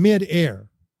 In midair.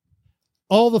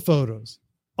 All the photos,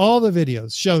 all the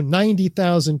videos show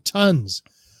 90,000 tons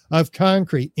of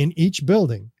concrete in each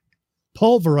building,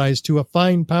 pulverized to a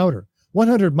fine powder,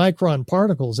 100 micron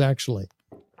particles actually,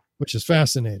 which is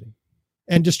fascinating,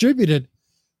 and distributed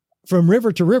from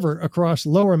river to river across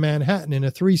lower Manhattan in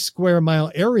a 3 square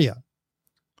mile area.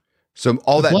 So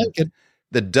all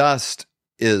the dust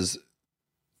is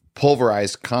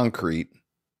pulverized concrete,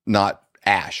 not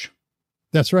ash.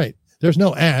 That's right. There's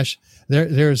no ash.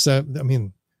 There's I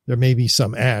mean, there may be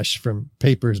some ash from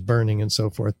papers burning and so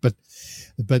forth, but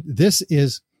this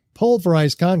is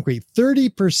pulverized concrete.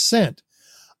 30%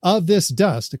 of this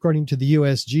dust, according to the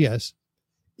USGS,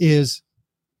 is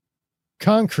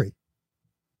concrete,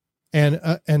 and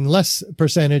less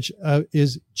percentage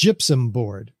is gypsum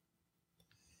board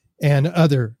and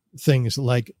other things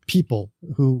like people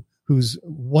whose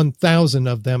 1,000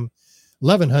 of them,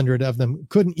 1,100 of them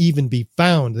couldn't even be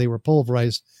found. They were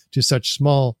pulverized to such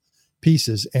small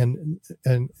pieces, and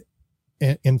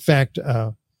in fact,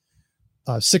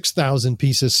 6,000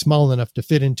 pieces small enough to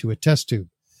fit into a test tube,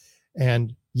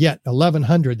 and yet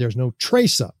 1,100 there's no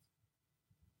trace of.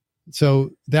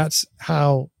 So that's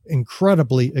how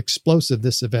incredibly explosive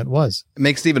this event was. It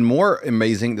makes it even more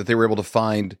amazing that they were able to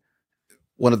find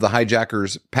one of the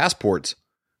hijackers' passports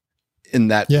in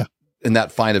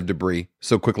that find of debris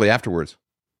so quickly afterwards.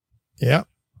 Yeah.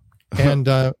 And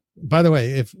by the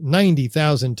way, if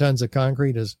 90,000 tons of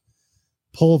concrete is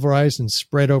pulverized and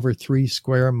spread over 3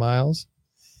 square miles,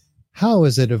 how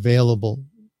is it available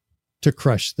to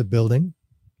crush the building?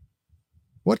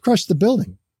 What crushed the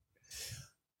building?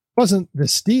 It wasn't the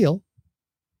steel.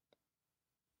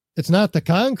 It's not the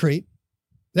concrete.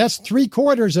 That's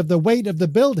 3/4 of the weight of the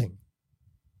building.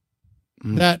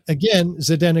 That, again,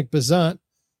 Zdeněk Bezant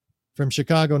from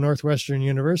Chicago Northwestern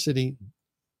University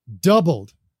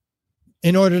doubled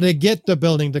in order to get the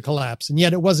building to collapse. And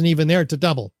yet it wasn't even there to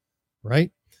double,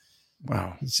 right?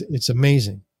 Wow. It's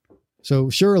amazing. So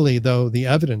surely, though, the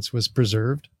evidence was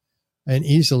preserved, and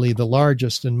easily the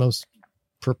largest and most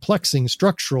perplexing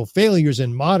structural failures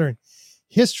in modern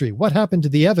history. What happened to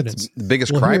the evidence? It's the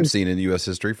biggest crime scene in U.S.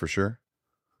 history, for sure.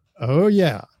 Oh,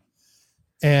 yeah.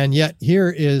 And yet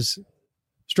here is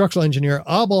structural engineer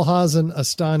Abulhassan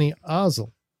Astani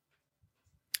Azel,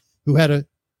 who had a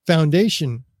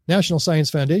National Science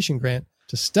Foundation grant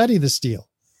to study the steel.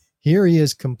 Here he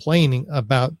is complaining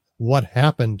about what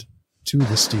happened to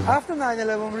the steel. After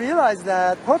 9/11, we realized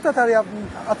that Port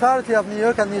Authority of New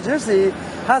York and New Jersey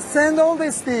has sent all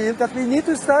the steel that we need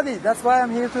to study. That's why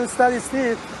I'm here to study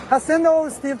steel. Has sent all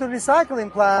the steel to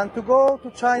recycling plant to go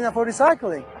to China for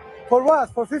recycling. For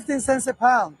what? For 15 cents a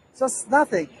pound. Just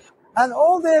nothing. And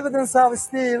all the evidence of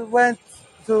steel went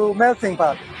to melting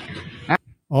pot.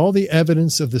 All the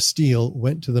evidence of the steel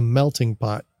went to the melting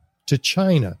pot to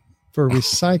China for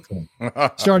recycling,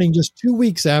 starting just 2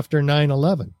 weeks after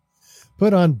 9/11.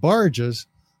 Put on barges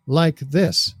like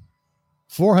this,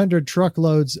 400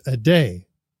 truckloads a day,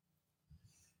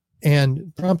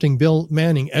 and prompting Bill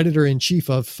Manning, editor-in-chief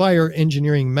of Fire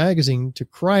Engineering magazine, to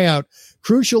cry out,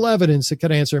 crucial evidence that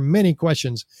could answer many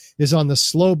questions is on the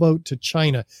slow boat to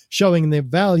China, showing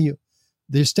the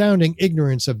astounding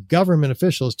ignorance of government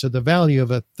officials to the value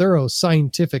of a thorough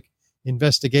scientific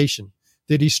investigation.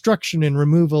 The destruction and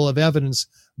removal of evidence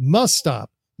must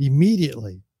stop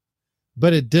immediately,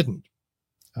 but it didn't.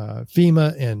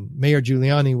 FEMA and Mayor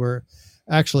Giuliani were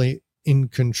actually in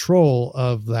control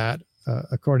of that,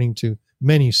 according to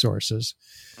many sources.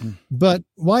 But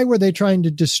why were they trying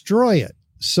to destroy it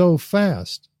so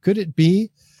fast? Could it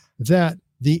be that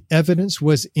the evidence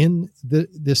was in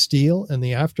the steel and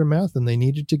the aftermath and they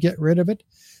needed to get rid of it?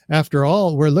 After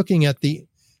all, we're looking at the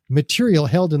material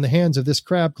held in the hands of this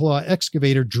crab claw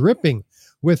excavator dripping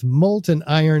with molten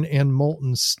iron and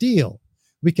molten steel.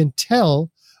 We can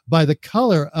tell by the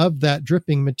color of that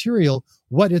dripping material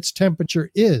what its temperature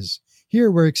is. Here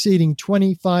we're exceeding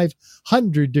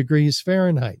 2,500 degrees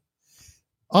Fahrenheit.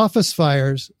 Office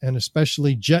fires, and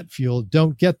especially jet fuel,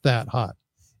 don't get that hot.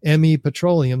 ME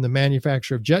Petroleum, the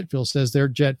manufacturer of jet fuel, says their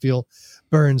jet fuel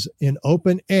burns in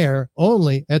open air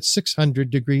only at 600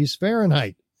 degrees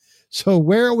Fahrenheit. So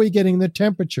where are we getting the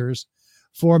temperatures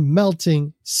for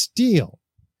melting steel?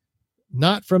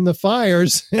 Not from the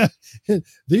fires.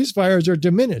 These fires are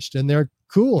diminished and they're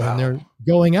cool and they're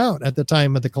going out at the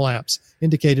time of the collapse,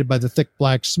 indicated by the thick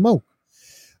black smoke.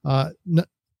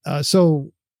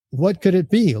 So what could it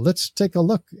be? Let's take a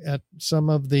look at some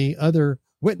of the other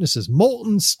witnesses.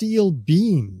 Molten steel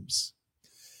beams,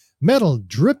 metal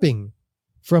dripping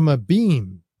from a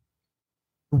beam,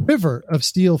 river of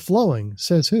steel flowing,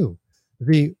 says who?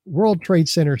 The World Trade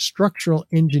Center structural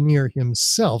engineer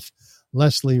himself,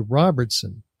 Leslie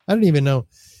Robertson. I don't even know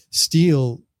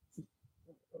steel.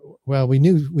 Well, we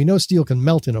know steel can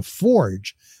melt in a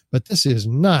forge, but this is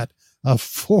not a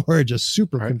forge, a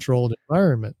super controlled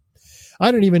environment.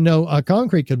 I don't even know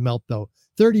concrete could melt, though.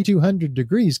 3,200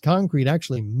 degrees, concrete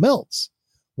actually melts.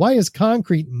 Why is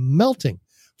concrete melting,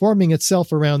 forming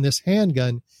itself around this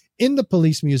handgun in the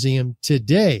police museum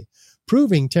today,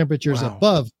 proving temperatures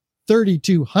above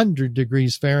 3,200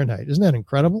 degrees Fahrenheit? Isn't that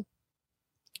incredible?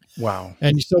 Wow.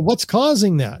 And so what's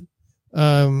causing that?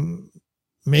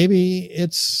 Maybe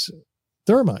it's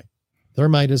thermite.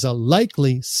 Thermite is a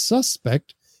likely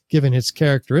suspect, given its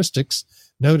characteristics,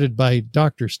 noted by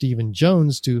Dr. Stephen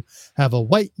Jones to have a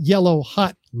white, yellow,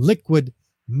 hot, liquid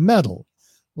metal,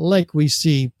 like we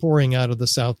see pouring out of the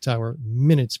South Tower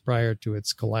minutes prior to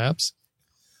its collapse,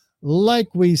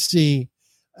 like we see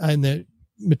in the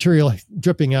material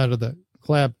dripping out of the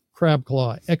crab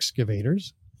claw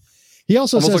excavators. He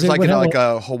also almost says looks like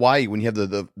Hawaii when you have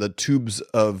the tubes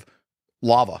of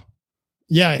lava.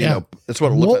 Yeah, you know, that's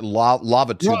what it looks like,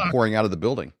 lava tube pouring out of the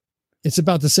building. It's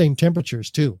about the same temperatures,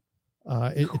 too.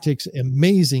 It takes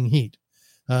amazing heat.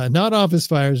 Not office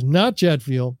fires, not jet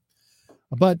fuel,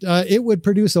 but it would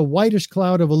produce a whitish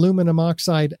cloud of aluminum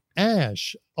oxide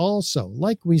ash also,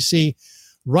 like we see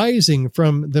rising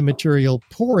from the material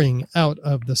pouring out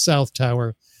of the South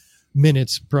Tower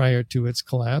minutes prior to its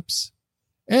collapse.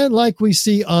 And like we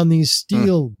see on these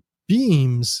steel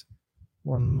beams.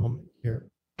 One moment here.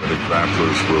 The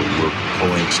crafters were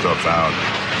pulling stuff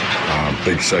out,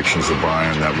 big sections of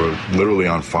iron that were literally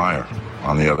on fire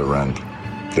on the other end.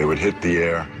 They would hit the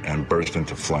air and burst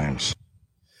into flames.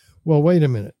 Well, wait a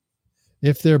minute.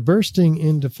 If they're bursting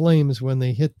into flames when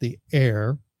they hit the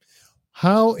air,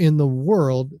 how in the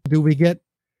world do we get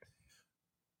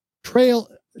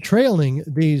trailing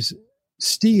these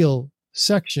steel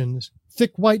sections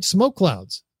thick white smoke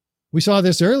clouds? We saw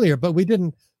this earlier, but we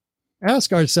didn't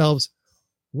ask ourselves,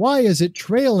 why is it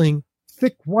trailing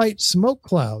thick white smoke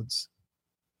clouds?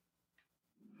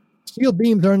 Steel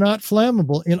beams are not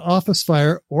flammable in office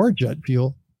fire or jet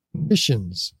fuel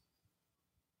conditions.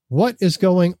 What is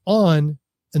going on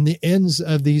in the ends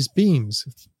of these beams?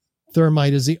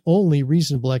 Thermite is the only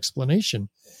reasonable explanation.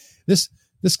 This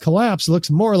collapse looks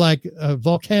more like a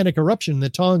volcanic eruption in the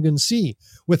Tongan Sea,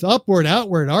 with upward,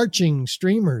 outward, arching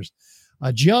streamers,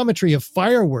 a geometry of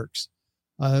fireworks,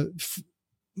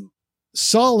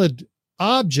 solid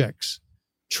objects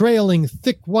trailing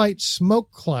thick white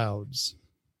smoke clouds,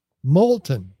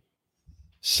 molten.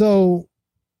 So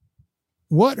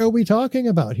what are we talking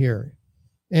about here?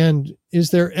 And is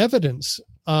there evidence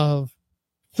of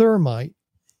thermite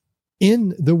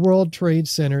in the World Trade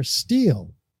Center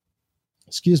steel?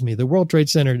 The World Trade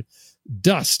Center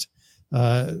dust,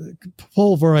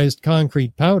 pulverized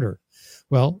concrete powder.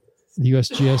 Well, the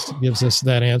USGS gives us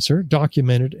that answer,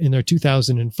 documented in their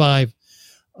 2005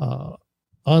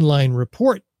 online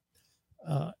report.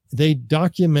 They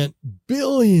document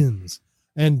billions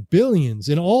and billions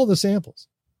in all the samples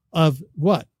of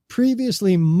what?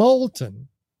 Previously molten,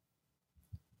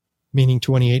 meaning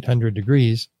 2,800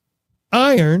 degrees,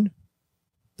 iron,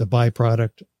 the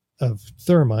byproduct of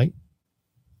thermite,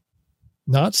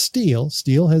 not steel.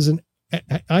 Steel has an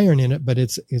iron in it, but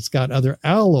it's got other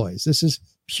alloys. This is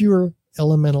pure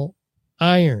elemental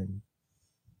iron.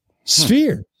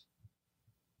 Sphere.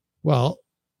 Well,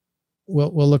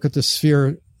 we'll look at the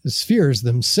spheres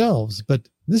themselves. But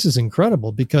this is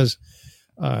incredible because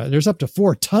there's up to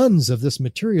 4 tons of this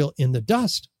material in the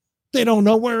dust. They don't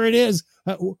know where it is,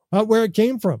 where it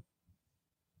came from.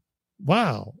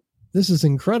 Wow, this is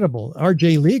incredible.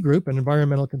 RJ Lee Group, an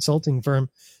environmental consulting firm,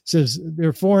 says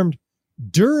they're formed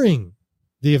during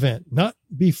the event, not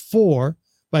before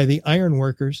by the iron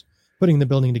workers putting the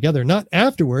building together, not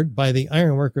afterward by the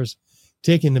iron workers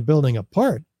taking the building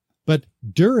apart, but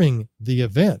during the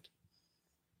event.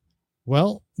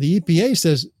 Well, the EPA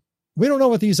says, we don't know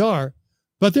what these are,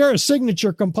 but they're a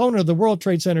signature component of the World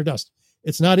Trade Center dust.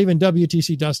 It's not even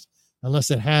WTC dust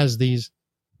unless it has these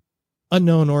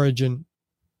unknown origin,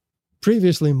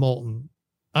 previously molten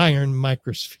iron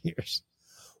microspheres.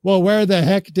 Well, where the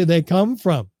heck did they come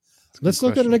from? Let's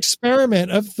look at an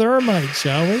experiment of thermite,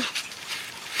 shall we?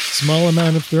 Small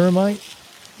amount of thermite,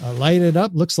 light it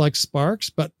up, looks like sparks,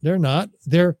 but they're not.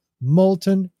 They're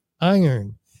molten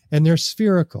iron, and they're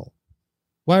spherical.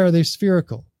 Why are they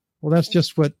spherical? Well, that's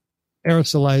just what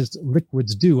aerosolized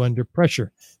liquids do under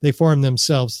pressure. They form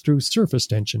themselves through surface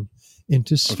tension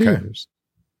into spheres.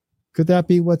 Okay. Could that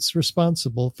be what's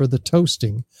responsible for the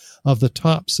toasting of the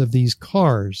tops of these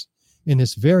cars in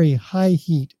this very high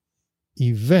heat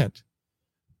event?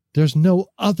 There's no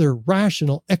other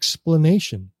rational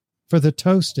explanation for the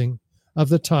toasting of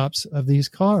the tops of these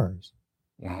cars.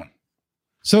 Wow.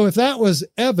 So if that was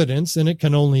evidence, and it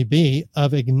can only be,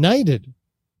 of ignited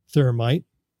thermite,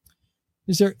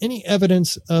 is there any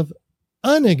evidence of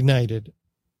unignited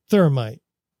thermite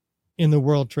in the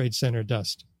World Trade Center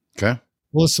dust? Okay.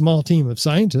 Well, a small team of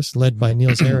scientists led by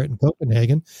Niels Harrit in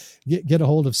Copenhagen get a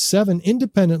hold of 7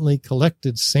 independently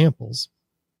collected samples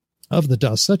of the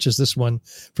dust, such as this one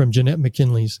from Jeanette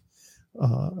McKinley's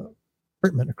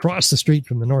apartment across the street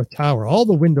from the North Tower. All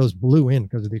the windows blew in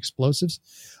because of the explosives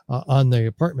on the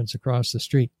apartments across the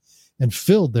street and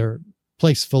filled their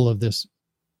place full of this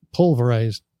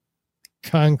pulverized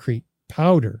concrete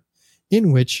powder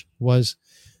in which was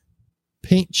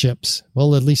paint chips.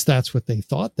 Well, at least that's what they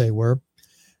thought they were.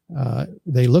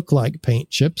 They look like paint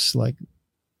chips, like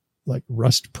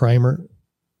rust primer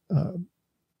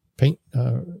paint,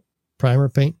 primer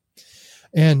paint,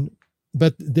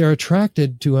 but they're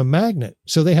attracted to a magnet,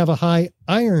 so they have a high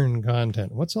iron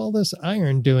content. What's all this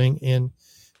iron doing in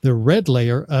the red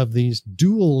layer of these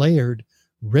dual layered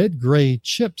red-gray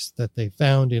chips that they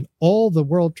found in all the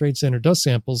World Trade Center dust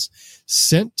samples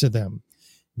sent to them?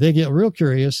 They get real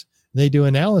curious. They do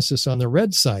analysis on the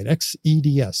red side,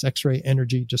 XEDS, X-ray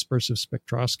energy dispersive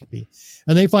spectroscopy.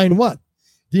 And they find what?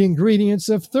 The ingredients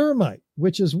of thermite,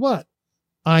 which is what?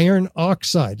 Iron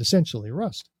oxide, essentially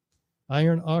rust.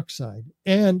 Iron oxide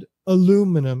and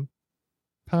aluminum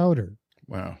powder.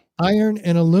 Wow. Iron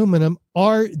and aluminum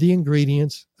are the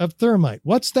ingredients of thermite.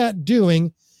 What's that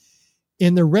doing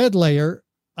in the red layer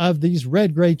of these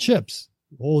red-gray chips?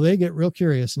 Oh, they get real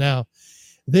curious now.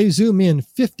 They zoom in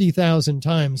 50,000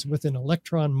 times with an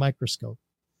electron microscope,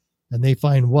 and they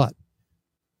find what?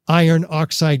 Iron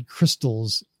oxide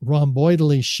crystals,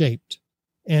 rhomboidally shaped,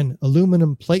 and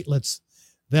aluminum platelets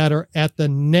that are at the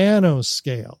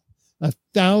nanoscale,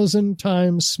 1,000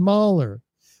 times smaller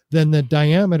than the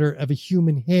diameter of a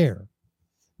human hair.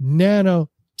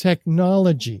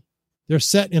 Nanotechnology. They're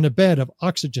set in a bed of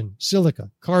oxygen,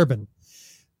 silica, carbon.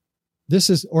 This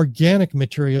is organic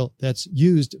material that's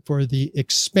used for the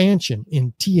expansion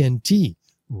in TNT,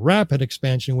 rapid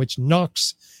expansion, which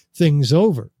knocks things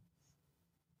over.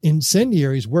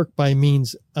 Incendiaries work by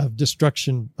means of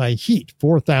destruction by heat,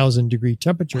 4,000 degree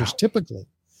temperatures typically.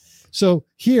 So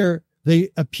here they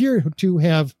appear to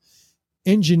have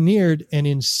engineered an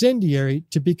incendiary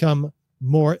to become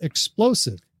more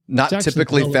explosive. Not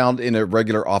typically found in a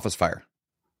regular office fire.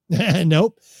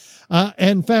 Nope.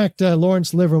 In fact,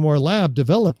 Lawrence Livermore Lab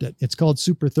developed it. It's called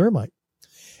super thermite.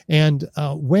 And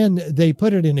when they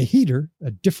put it in a heater,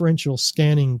 a differential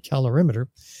scanning calorimeter,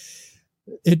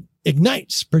 it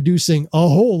ignites, producing a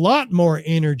whole lot more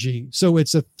energy. So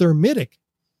it's a thermitic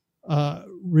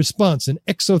response, an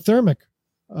exothermic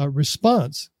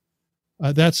response.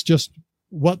 That's just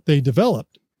what they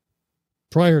developed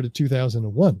prior to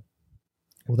 2001.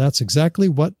 Well, that's exactly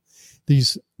what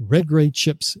these red-gray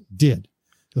chips did.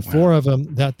 The 4 of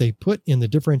them that they put in the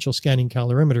differential scanning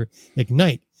calorimeter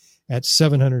ignite at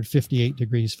 758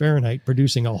 degrees Fahrenheit,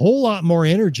 producing a whole lot more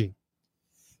energy,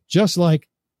 just like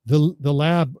the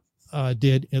lab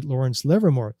did at Lawrence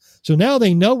Livermore. So now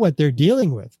they know what they're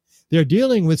dealing with. They're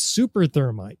dealing with super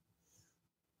thermite.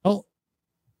 Well,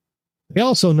 they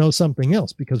also know something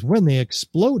else, because when they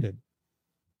exploded,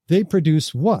 they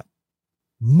produced what?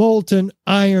 Molten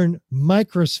iron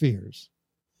microspheres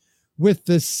with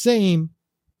the same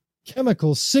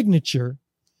chemical signature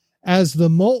as the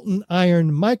molten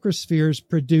iron microspheres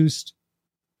produced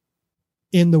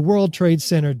in the World Trade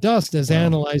Center dust as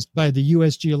analyzed by the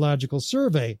U.S. Geological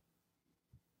Survey.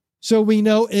 So we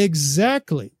know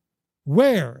exactly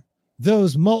where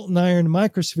those molten iron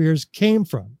microspheres came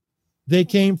from. They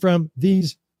came from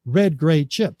these red-gray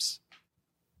chips.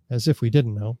 As if we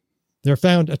didn't know. They're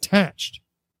found attached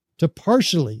to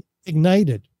partially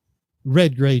ignited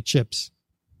red-gray chips,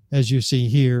 as you see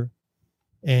here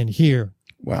and here.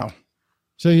 Wow.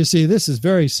 So you see, this is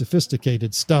very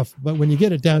sophisticated stuff, but when you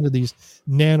get it down to these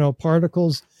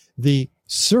nanoparticles, the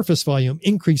surface volume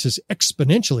increases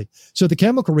exponentially. So the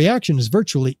chemical reaction is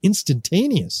virtually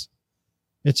instantaneous.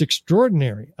 It's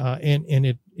extraordinary,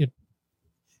 and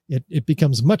it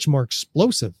becomes much more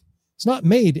explosive. It's not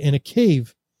made in a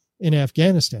cave in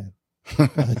Afghanistan.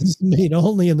 It's made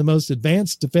only in the most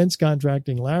advanced defense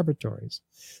contracting laboratories.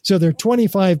 So their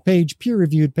 25-page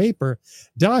peer-reviewed paper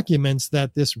documents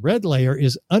that this red layer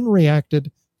is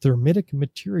unreacted thermitic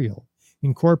material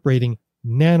incorporating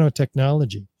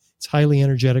nanotechnology. It's highly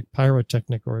energetic,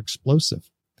 pyrotechnic, or explosive.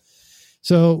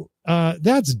 So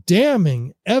that's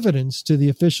damning evidence to the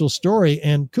official story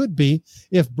and could be,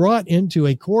 if brought into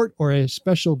a court or a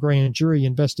special grand jury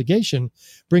investigation,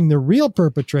 bring the real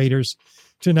perpetrators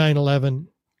to 9/11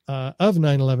 of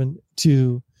 9/11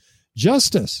 to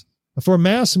justice for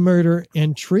mass murder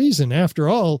and treason. After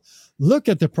all, look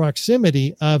at the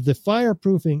proximity of the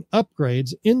fireproofing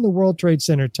upgrades in the World Trade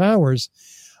Center towers,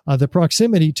 the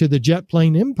proximity to the jet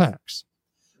plane impacts.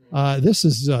 This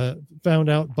is found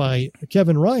out by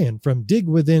Kevin Ryan from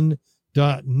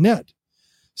digwithin.net.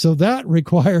 So that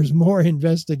requires more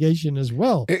investigation as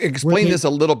well. Explain this a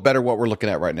little better, what we're looking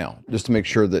at right now, just to make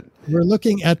sure that we're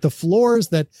looking at the floors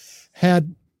that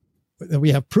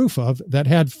we have proof of that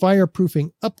had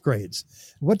fireproofing upgrades.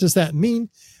 What does that mean?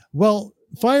 Well,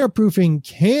 fireproofing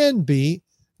can be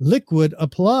liquid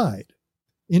applied,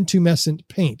 intumescent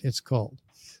paint, it's called.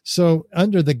 So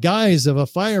under the guise of a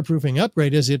fireproofing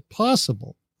upgrade, is it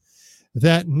possible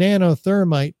that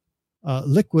nanothermite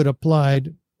liquid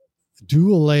applied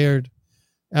dual layered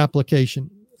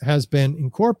application has been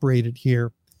incorporated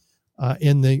here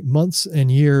in the months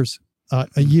and years, up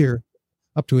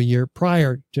to a year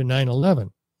prior to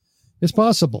 9/11? It's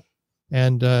possible,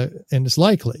 and it's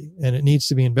likely, and it needs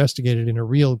to be investigated in a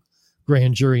real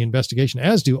grand jury investigation,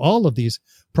 as do all of these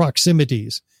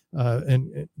proximities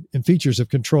and features of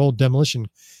controlled demolition,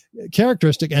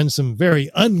 characteristic and some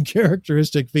very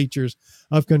uncharacteristic features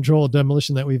of controlled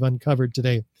demolition that we've uncovered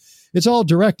today. It's all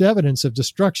direct evidence of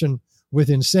destruction with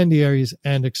incendiaries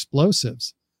and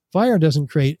explosives. Fire doesn't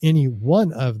create any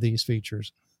one of these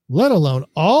features, let alone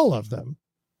all of them,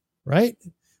 right?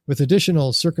 With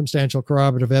additional circumstantial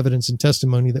corroborative evidence and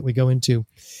testimony that we go into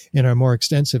in our more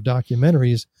extensive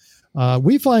documentaries,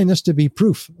 we find this to be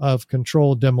proof of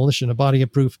controlled demolition, a body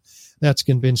of proof that's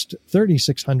convinced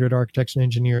 3,600 architects and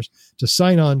engineers to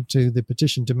sign on to the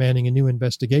petition demanding a new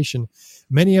investigation.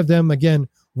 Many of them, again,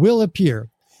 will appear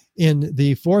in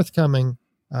the forthcoming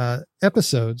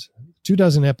episodes,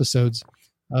 24 episodes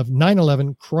of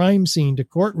 9/11 Crime Scene to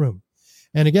Courtroom.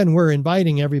 And again, we're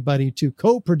inviting everybody to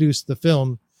co-produce the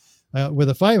film with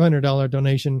a $500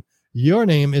 donation. Your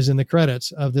name is in the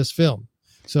credits of this film.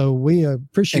 So we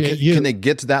appreciate you. Can they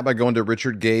get to that by going to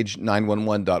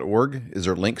richardgage911.org? Is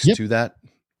there links to that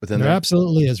within there? There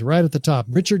absolutely is, right at the top,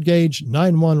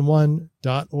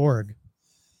 richardgage911.org.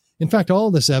 In fact,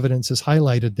 all this evidence is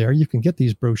highlighted there. You can get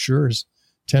these brochures,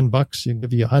 $10. You can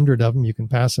give you 100 of them. You can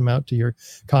pass them out to your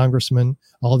congressman,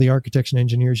 all the architects and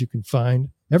engineers you can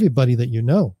find, everybody that you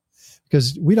know,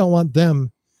 because we don't want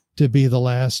them to be the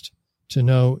last to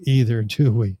know either,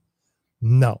 do we?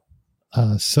 No.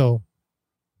 So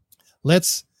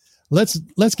let's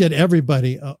get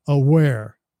everybody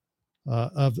aware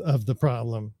of the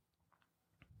problem,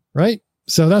 right?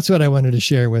 So that's what I wanted to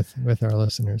share with our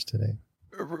listeners today.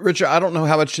 Richard, I don't know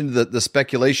how much into the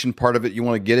speculation part of it you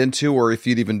want to get into, or if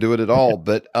you'd even do it at all,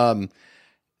 but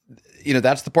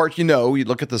that's the part, you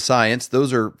look at the science,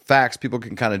 those are facts. People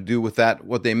can kind of do with that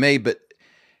what they may, but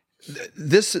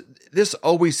this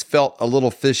always felt a little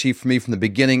fishy for me from the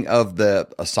beginning of the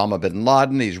Osama bin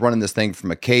Laden. He's running this thing from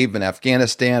a cave in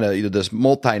Afghanistan, this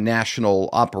multinational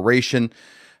operation.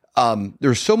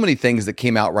 There's so many things that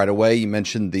came out right away. You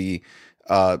mentioned the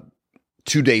 2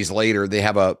 days later, they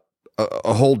have a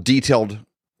whole detailed,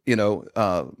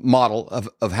 model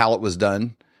of how it was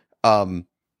done.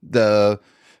 The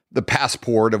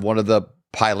passport of one of the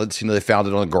pilots, they found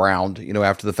it on the ground,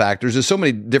 after the fact. There's just so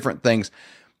many different things.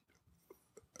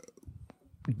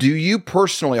 Do you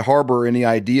personally harbor any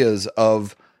ideas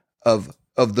of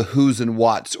of the who's and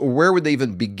what's, or where would they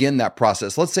even begin that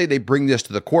process? Let's say they bring this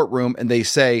to the courtroom and they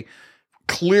say,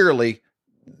 clearly,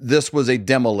 this was a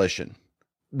demolition.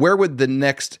 Where would the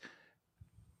next,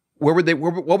 what would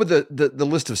the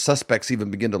list of suspects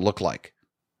even begin to look like?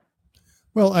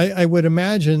 Well, I would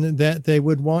imagine that they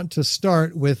would want to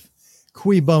start with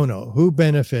cui bono, who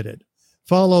benefited,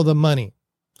 follow the money.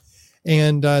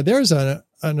 And there's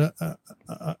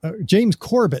James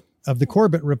Corbett of the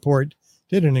Corbett Report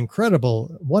did an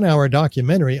incredible 1-hour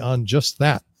documentary on just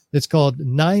that. It's called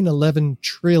 9/11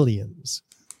 Trillions,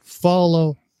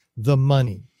 Follow the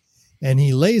Money. And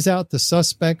he lays out the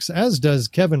suspects, as does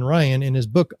Kevin Ryan in his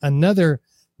book, Another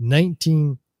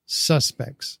 19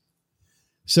 Suspects.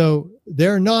 So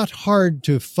they're not hard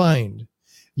to find.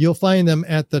 You'll find them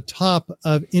at the top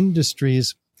of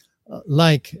industries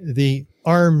like the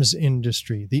arms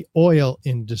industry, the oil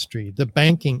industry, the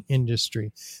banking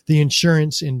industry, the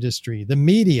insurance industry, the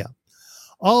media,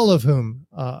 all of whom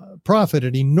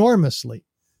profited enormously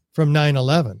from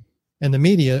 9/11. And the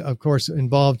media, of course,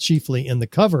 involved chiefly in the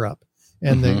cover-up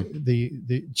and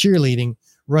the cheerleading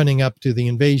running up to the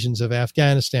invasions of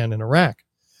Afghanistan and Iraq,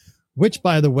 which,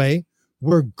 by the way,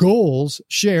 were goals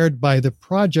shared by the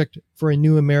Project for a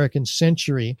New American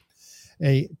Century,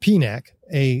 a PNAC,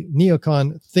 a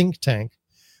neocon think tank,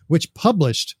 which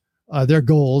published their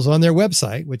goals on their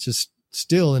website, which is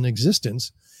still in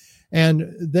existence.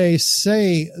 And they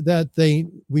say that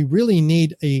we really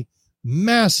need a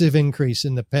massive increase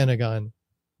in the Pentagon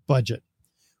budget.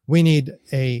 We need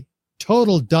a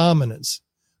total dominance,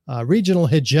 regional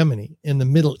hegemony in the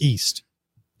Middle East,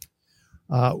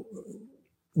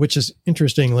 which is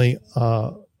interestingly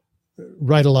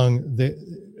right along the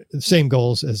same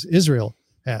goals as Israel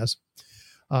has,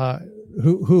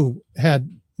 who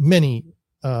had many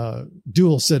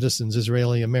dual citizens,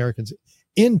 Israeli Americans,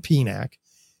 in PNAC,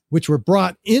 which were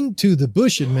brought into the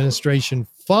Bush administration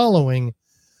following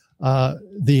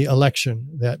the election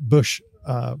that Bush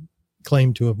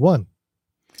claimed to have won.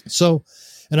 So,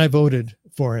 and I voted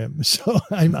for him. So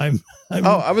I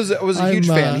was a huge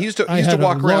fan. He used to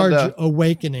walk around. Large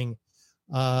awakening,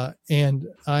 and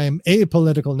I'm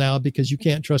apolitical now because you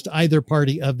can't trust either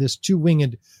party of this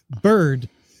two-winged bird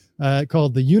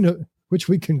called the which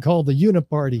we can call the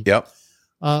Uniparty. Yep.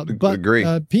 But agree.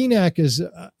 PNAC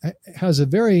has a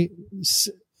very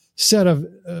set of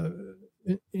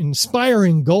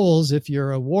inspiring goals if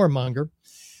you're a warmonger.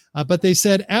 But they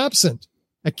said, absent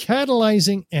a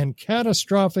catalyzing and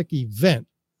catastrophic event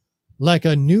like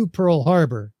a new Pearl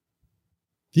Harbor,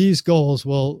 these goals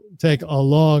will take a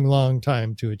long, long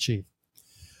time to achieve.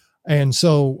 And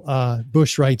so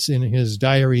Bush writes in his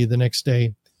diary the next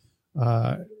day,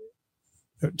 that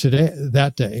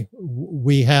day,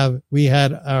 we had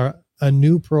a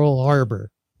new Pearl Harbor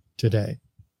today.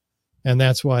 And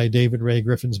that's why David Ray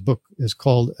Griffin's book is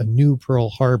called A New Pearl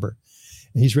Harbor.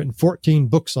 And he's written 14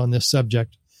 books on this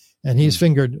subject, and he's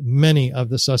fingered many of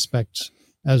the suspects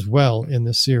as well in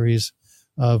this series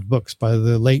of books by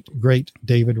the late, great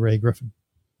David Ray Griffin.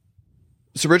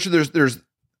 So, Richard,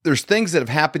 there's things that have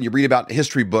happened. You read about in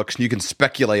history books, and you can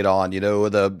speculate on,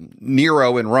 the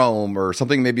Nero in Rome, or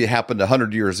something maybe happened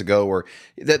 100 years ago, or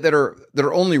that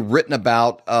are only written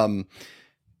about.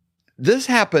 This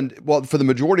happened, well, for the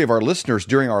majority of our listeners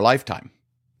during our lifetime.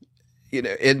 In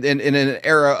an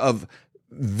era of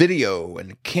video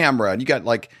and camera, and you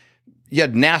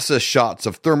had NASA shots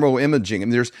of thermal imaging,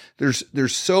 and there's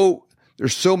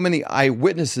so many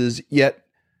eyewitnesses, yet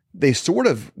they sort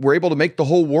of were able to make the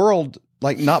whole world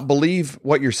not believe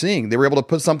what you're seeing. They were able to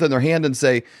put something in their hand and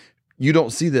say, "You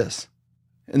don't see this,"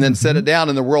 and then set it down,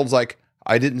 and the world's like,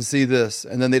 "I didn't see this,"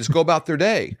 and then they just go about their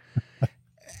day.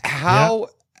 How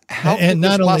and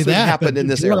not only that, happen in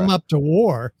this era? Drum up to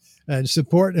war and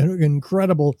support an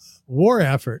incredible war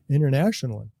effort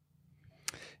internationally.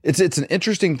 It's an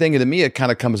interesting thing, and to me, it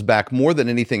kind of comes back more than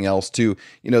anything else to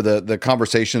the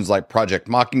conversations like Project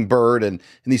Mockingbird and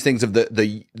these things of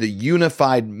the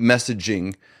unified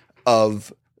messaging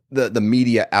of the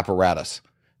media apparatus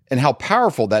and how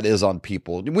powerful that is on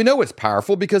people. We know it's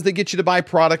powerful because they get you to buy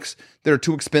products that are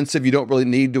too expensive. You don't really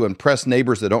need to impress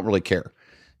neighbors that don't really care.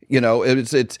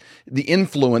 It's the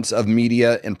influence of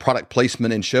media and product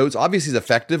placement in shows obviously is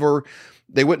effective, or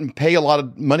they wouldn't pay a lot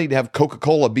of money to have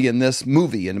Coca-Cola be in this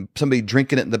movie and somebody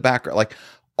drinking it in the background. Like,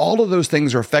 all of those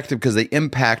things are effective because they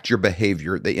impact your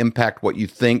behavior. They impact what you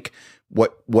think,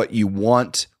 what you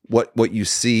want, what you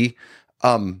see.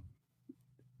 I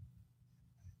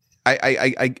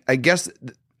guess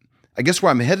where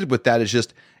I'm headed with that is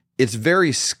just, it's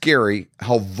very scary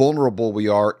how vulnerable we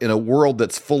are in a world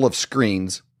that's full of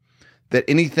screens, that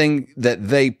anything that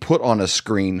they put on a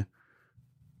screen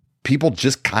people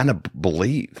just kind of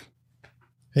believe.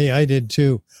 Hey, I did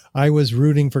too. I was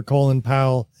rooting for Colin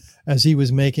Powell as he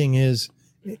was making his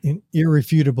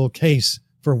irrefutable case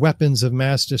for weapons of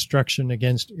mass destruction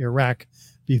against Iraq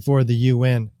before the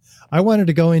UN. I wanted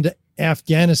to go into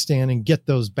Afghanistan and get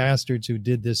those bastards who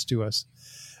did this to us.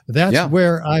 That's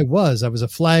where I was. I was a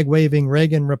flag-waving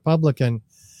Reagan Republican.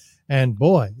 And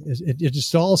boy, it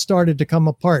just all started to come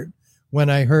apart when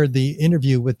I heard the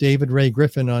interview with David Ray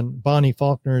Griffin on Bonnie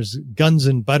Faulkner's Guns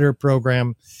and Butter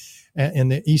program in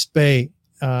the East Bay,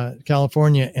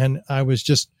 California. And I was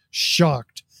just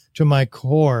shocked to my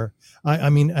core. I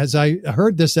mean, as I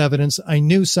heard this evidence, I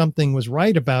knew something was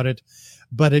right about it,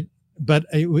 but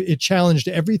it challenged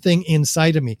everything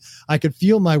inside of me. I could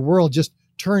feel my world just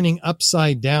turning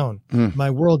upside down. My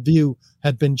worldview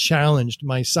had been challenged.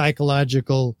 My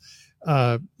psychological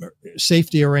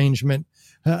safety arrangement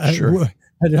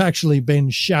had actually been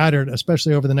shattered,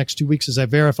 especially over the next 2 weeks as I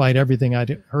verified everything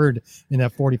I'd heard in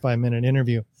that 45-minute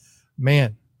interview.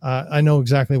 Man, I know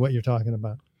exactly what you're talking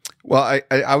about. Well,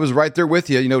 I was right there with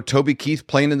you. You know, Toby Keith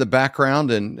playing in the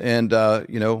background and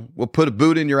you know, we'll put a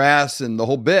boot in your ass and the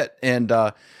whole bit. And,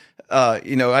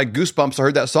 you know, I had goosebumps. I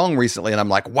heard that song recently and I'm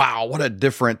like, wow, what a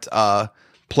different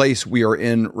place we are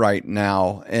in right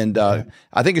now. And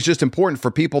I think it's just important for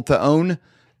people to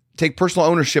take personal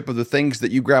ownership of the things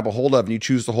that you grab a hold of and you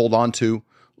choose to hold on to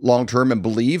long-term and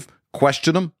believe,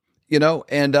 question them, you know,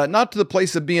 and not to the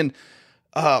place of being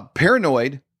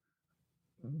paranoid,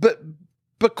 but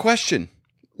question,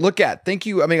 look at, thank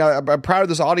you. I mean, I'm proud of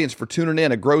this audience for tuning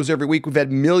in. It grows every week. We've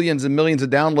had millions and millions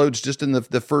of downloads just in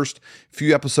the first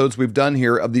few episodes we've done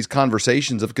here of these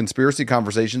conversations, of conspiracy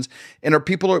conversations. And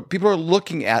people are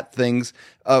looking at things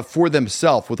for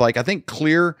themselves with, like, I think,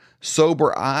 clear,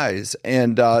 sober eyes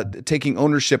and taking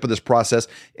ownership of this process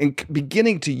and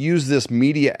beginning to use this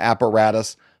media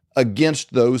apparatus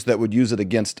against those that would use it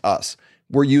against us.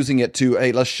 We're using it to,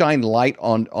 hey, let's shine light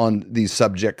on these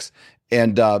subjects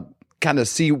and kind of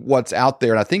see what's out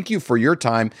there. And I thank you for your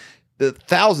time, the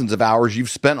thousands of hours you've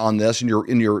spent on this, and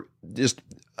in your just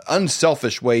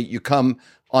unselfish way, you come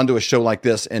onto a show like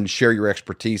this and share your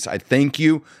expertise. I thank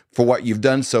you for what you've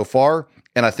done so far,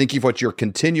 and I thank you for what you're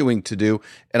continuing to do.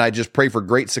 And I just pray for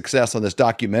great success on this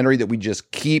documentary, that we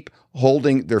just keep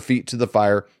holding their feet to the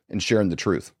fire and sharing the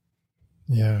truth.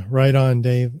 Yeah, right on,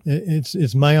 Dave.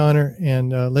 It's my honor,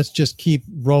 and let's just keep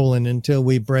rolling until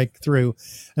we break through.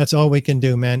 That's all we can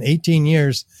do, man. 18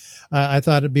 years. I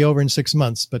thought it'd be over in 6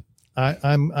 months, but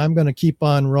I'm going to keep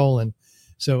on rolling.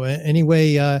 So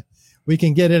anyway, we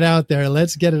can get it out there.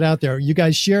 Let's get it out there. You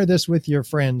guys share this with your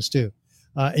friends too,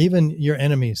 even your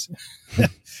enemies.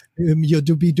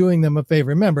 You'll be doing them a favor.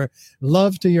 Remember,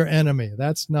 love to your enemy.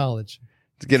 That's knowledge.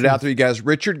 To get it out there, you guys,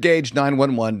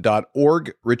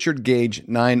 richardgage911.org,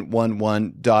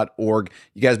 richardgage911.org.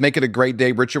 You guys make it a great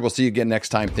day. Richard, we'll see you again next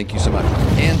time. Thank you so much.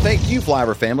 And thank you,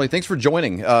 Flyover family. Thanks for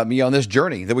joining me on this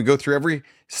journey that we go through every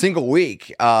single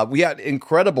week. We got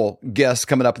incredible guests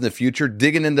coming up in the future,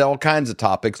 digging into all kinds of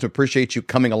topics. We appreciate you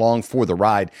coming along for the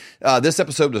ride. This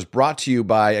episode was brought to you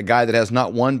by a guy that has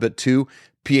not one, but two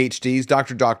PhDs,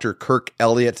 Dr. Kirk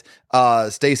Elliott.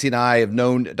 Stacy and I have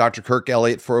known Dr. Kirk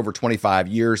Elliott for over 25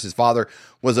 years. His father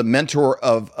was a mentor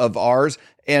of ours.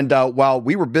 And while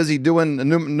we were busy doing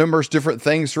numerous different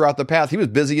things throughout the path, he was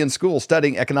busy in school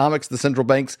studying economics, the central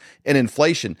banks, and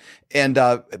inflation. And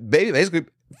basically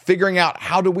figuring out,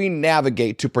 how do we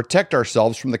navigate to protect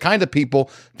ourselves from the kind of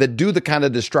people that do the kind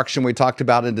of destruction we talked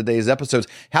about in today's episodes?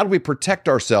 How do we protect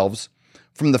ourselves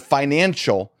from the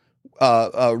financial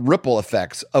ripple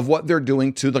effects of what they're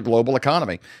doing to the global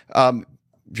economy?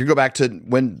 If you go back to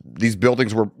when these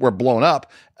buildings were blown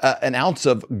up, an ounce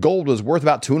of gold was worth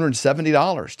about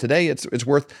 $270. Today, it's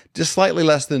worth just slightly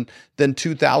less than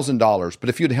 $2,000. But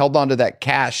if you'd held on to that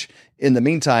cash in the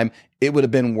meantime, it would have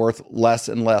been worth less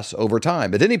and less over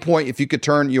time. At any point, if you could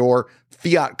turn your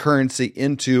fiat currency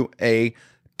into a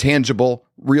tangible,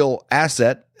 real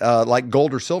asset, like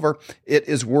gold or silver, it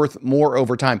is worth more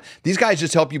over time. These guys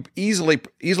just help you easily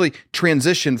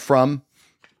transition from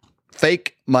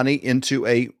fake money into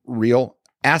a real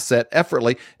asset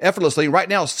effortlessly. Right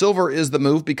now, silver is the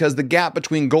move because the gap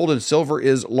between gold and silver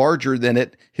is larger than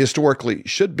it historically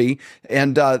should be.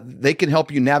 And they can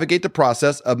help you navigate the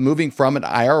process of moving from an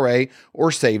IRA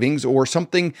or savings or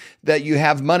something that you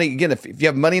have money. Again, if you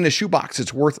have money in a shoebox,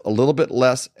 it's worth a little bit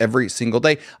less every single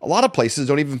day. A lot of places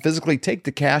don't even physically take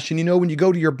the cash. And when you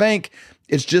go to your bank,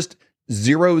 it's just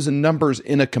zeros and numbers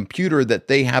in a computer that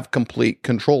they have complete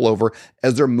control over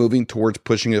as they're moving towards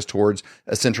pushing us towards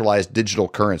a centralized digital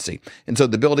currency. And so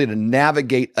the ability to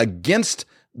navigate against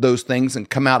those things and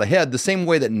come out ahead the same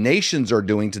way that nations are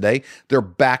doing today. They're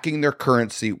backing their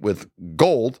currency with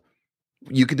gold.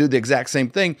 You can do the exact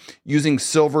same thing using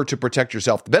silver to protect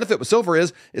yourself. The benefit with silver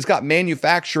is it's got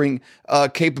manufacturing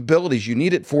capabilities. You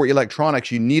need it for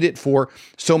electronics. You need it for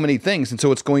so many things. And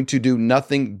so it's going to do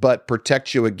nothing but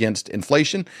protect you against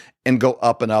inflation and go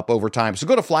up and up over time. So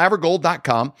go to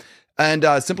flyovergold.com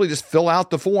and simply just fill out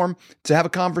the form to have a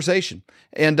conversation.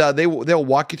 And they'll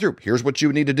walk you through. Here's what you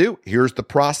would need to do. Here's the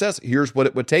process. Here's what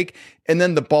it would take. And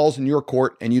then the ball's in your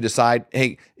court and you decide,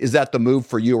 hey, is that the move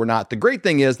for you or not? The great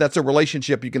thing is that's a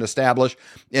relationship you can establish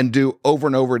and do over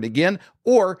and over and again.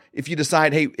 Or if you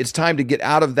decide, hey, it's time to get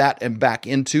out of that and back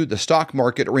into the stock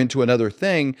market or into another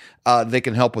thing, they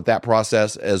can help with that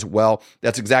process as well.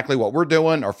 That's exactly what we're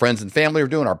doing. Our friends and family are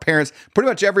doing. Our parents, pretty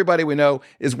much everybody we know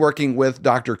is working with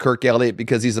Dr. Kirk Elliott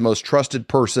because he's the most trusted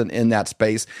person in that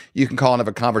space. You can call and have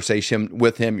a conversation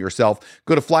with him yourself.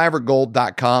 Go to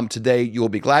flyovergold.com today. You will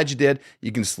be glad you did.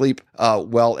 You can sleep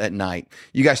well at night.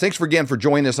 You guys, thanks again for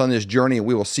joining us on this journey. And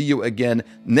we will see you again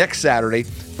next Saturday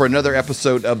for another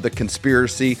episode of the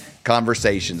Conspiracy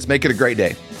Conversations. Make it a great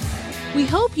day. We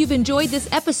hope you've enjoyed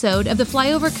this episode of the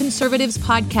Flyover Conservatives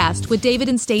podcast with David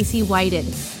and Stacy Whited.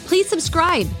 Please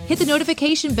subscribe, hit the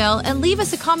notification bell, and leave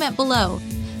us a comment below.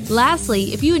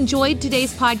 Lastly, if you enjoyed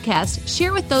today's podcast,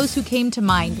 share with those who came to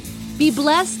mind. Be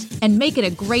blessed and make it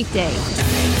a great day.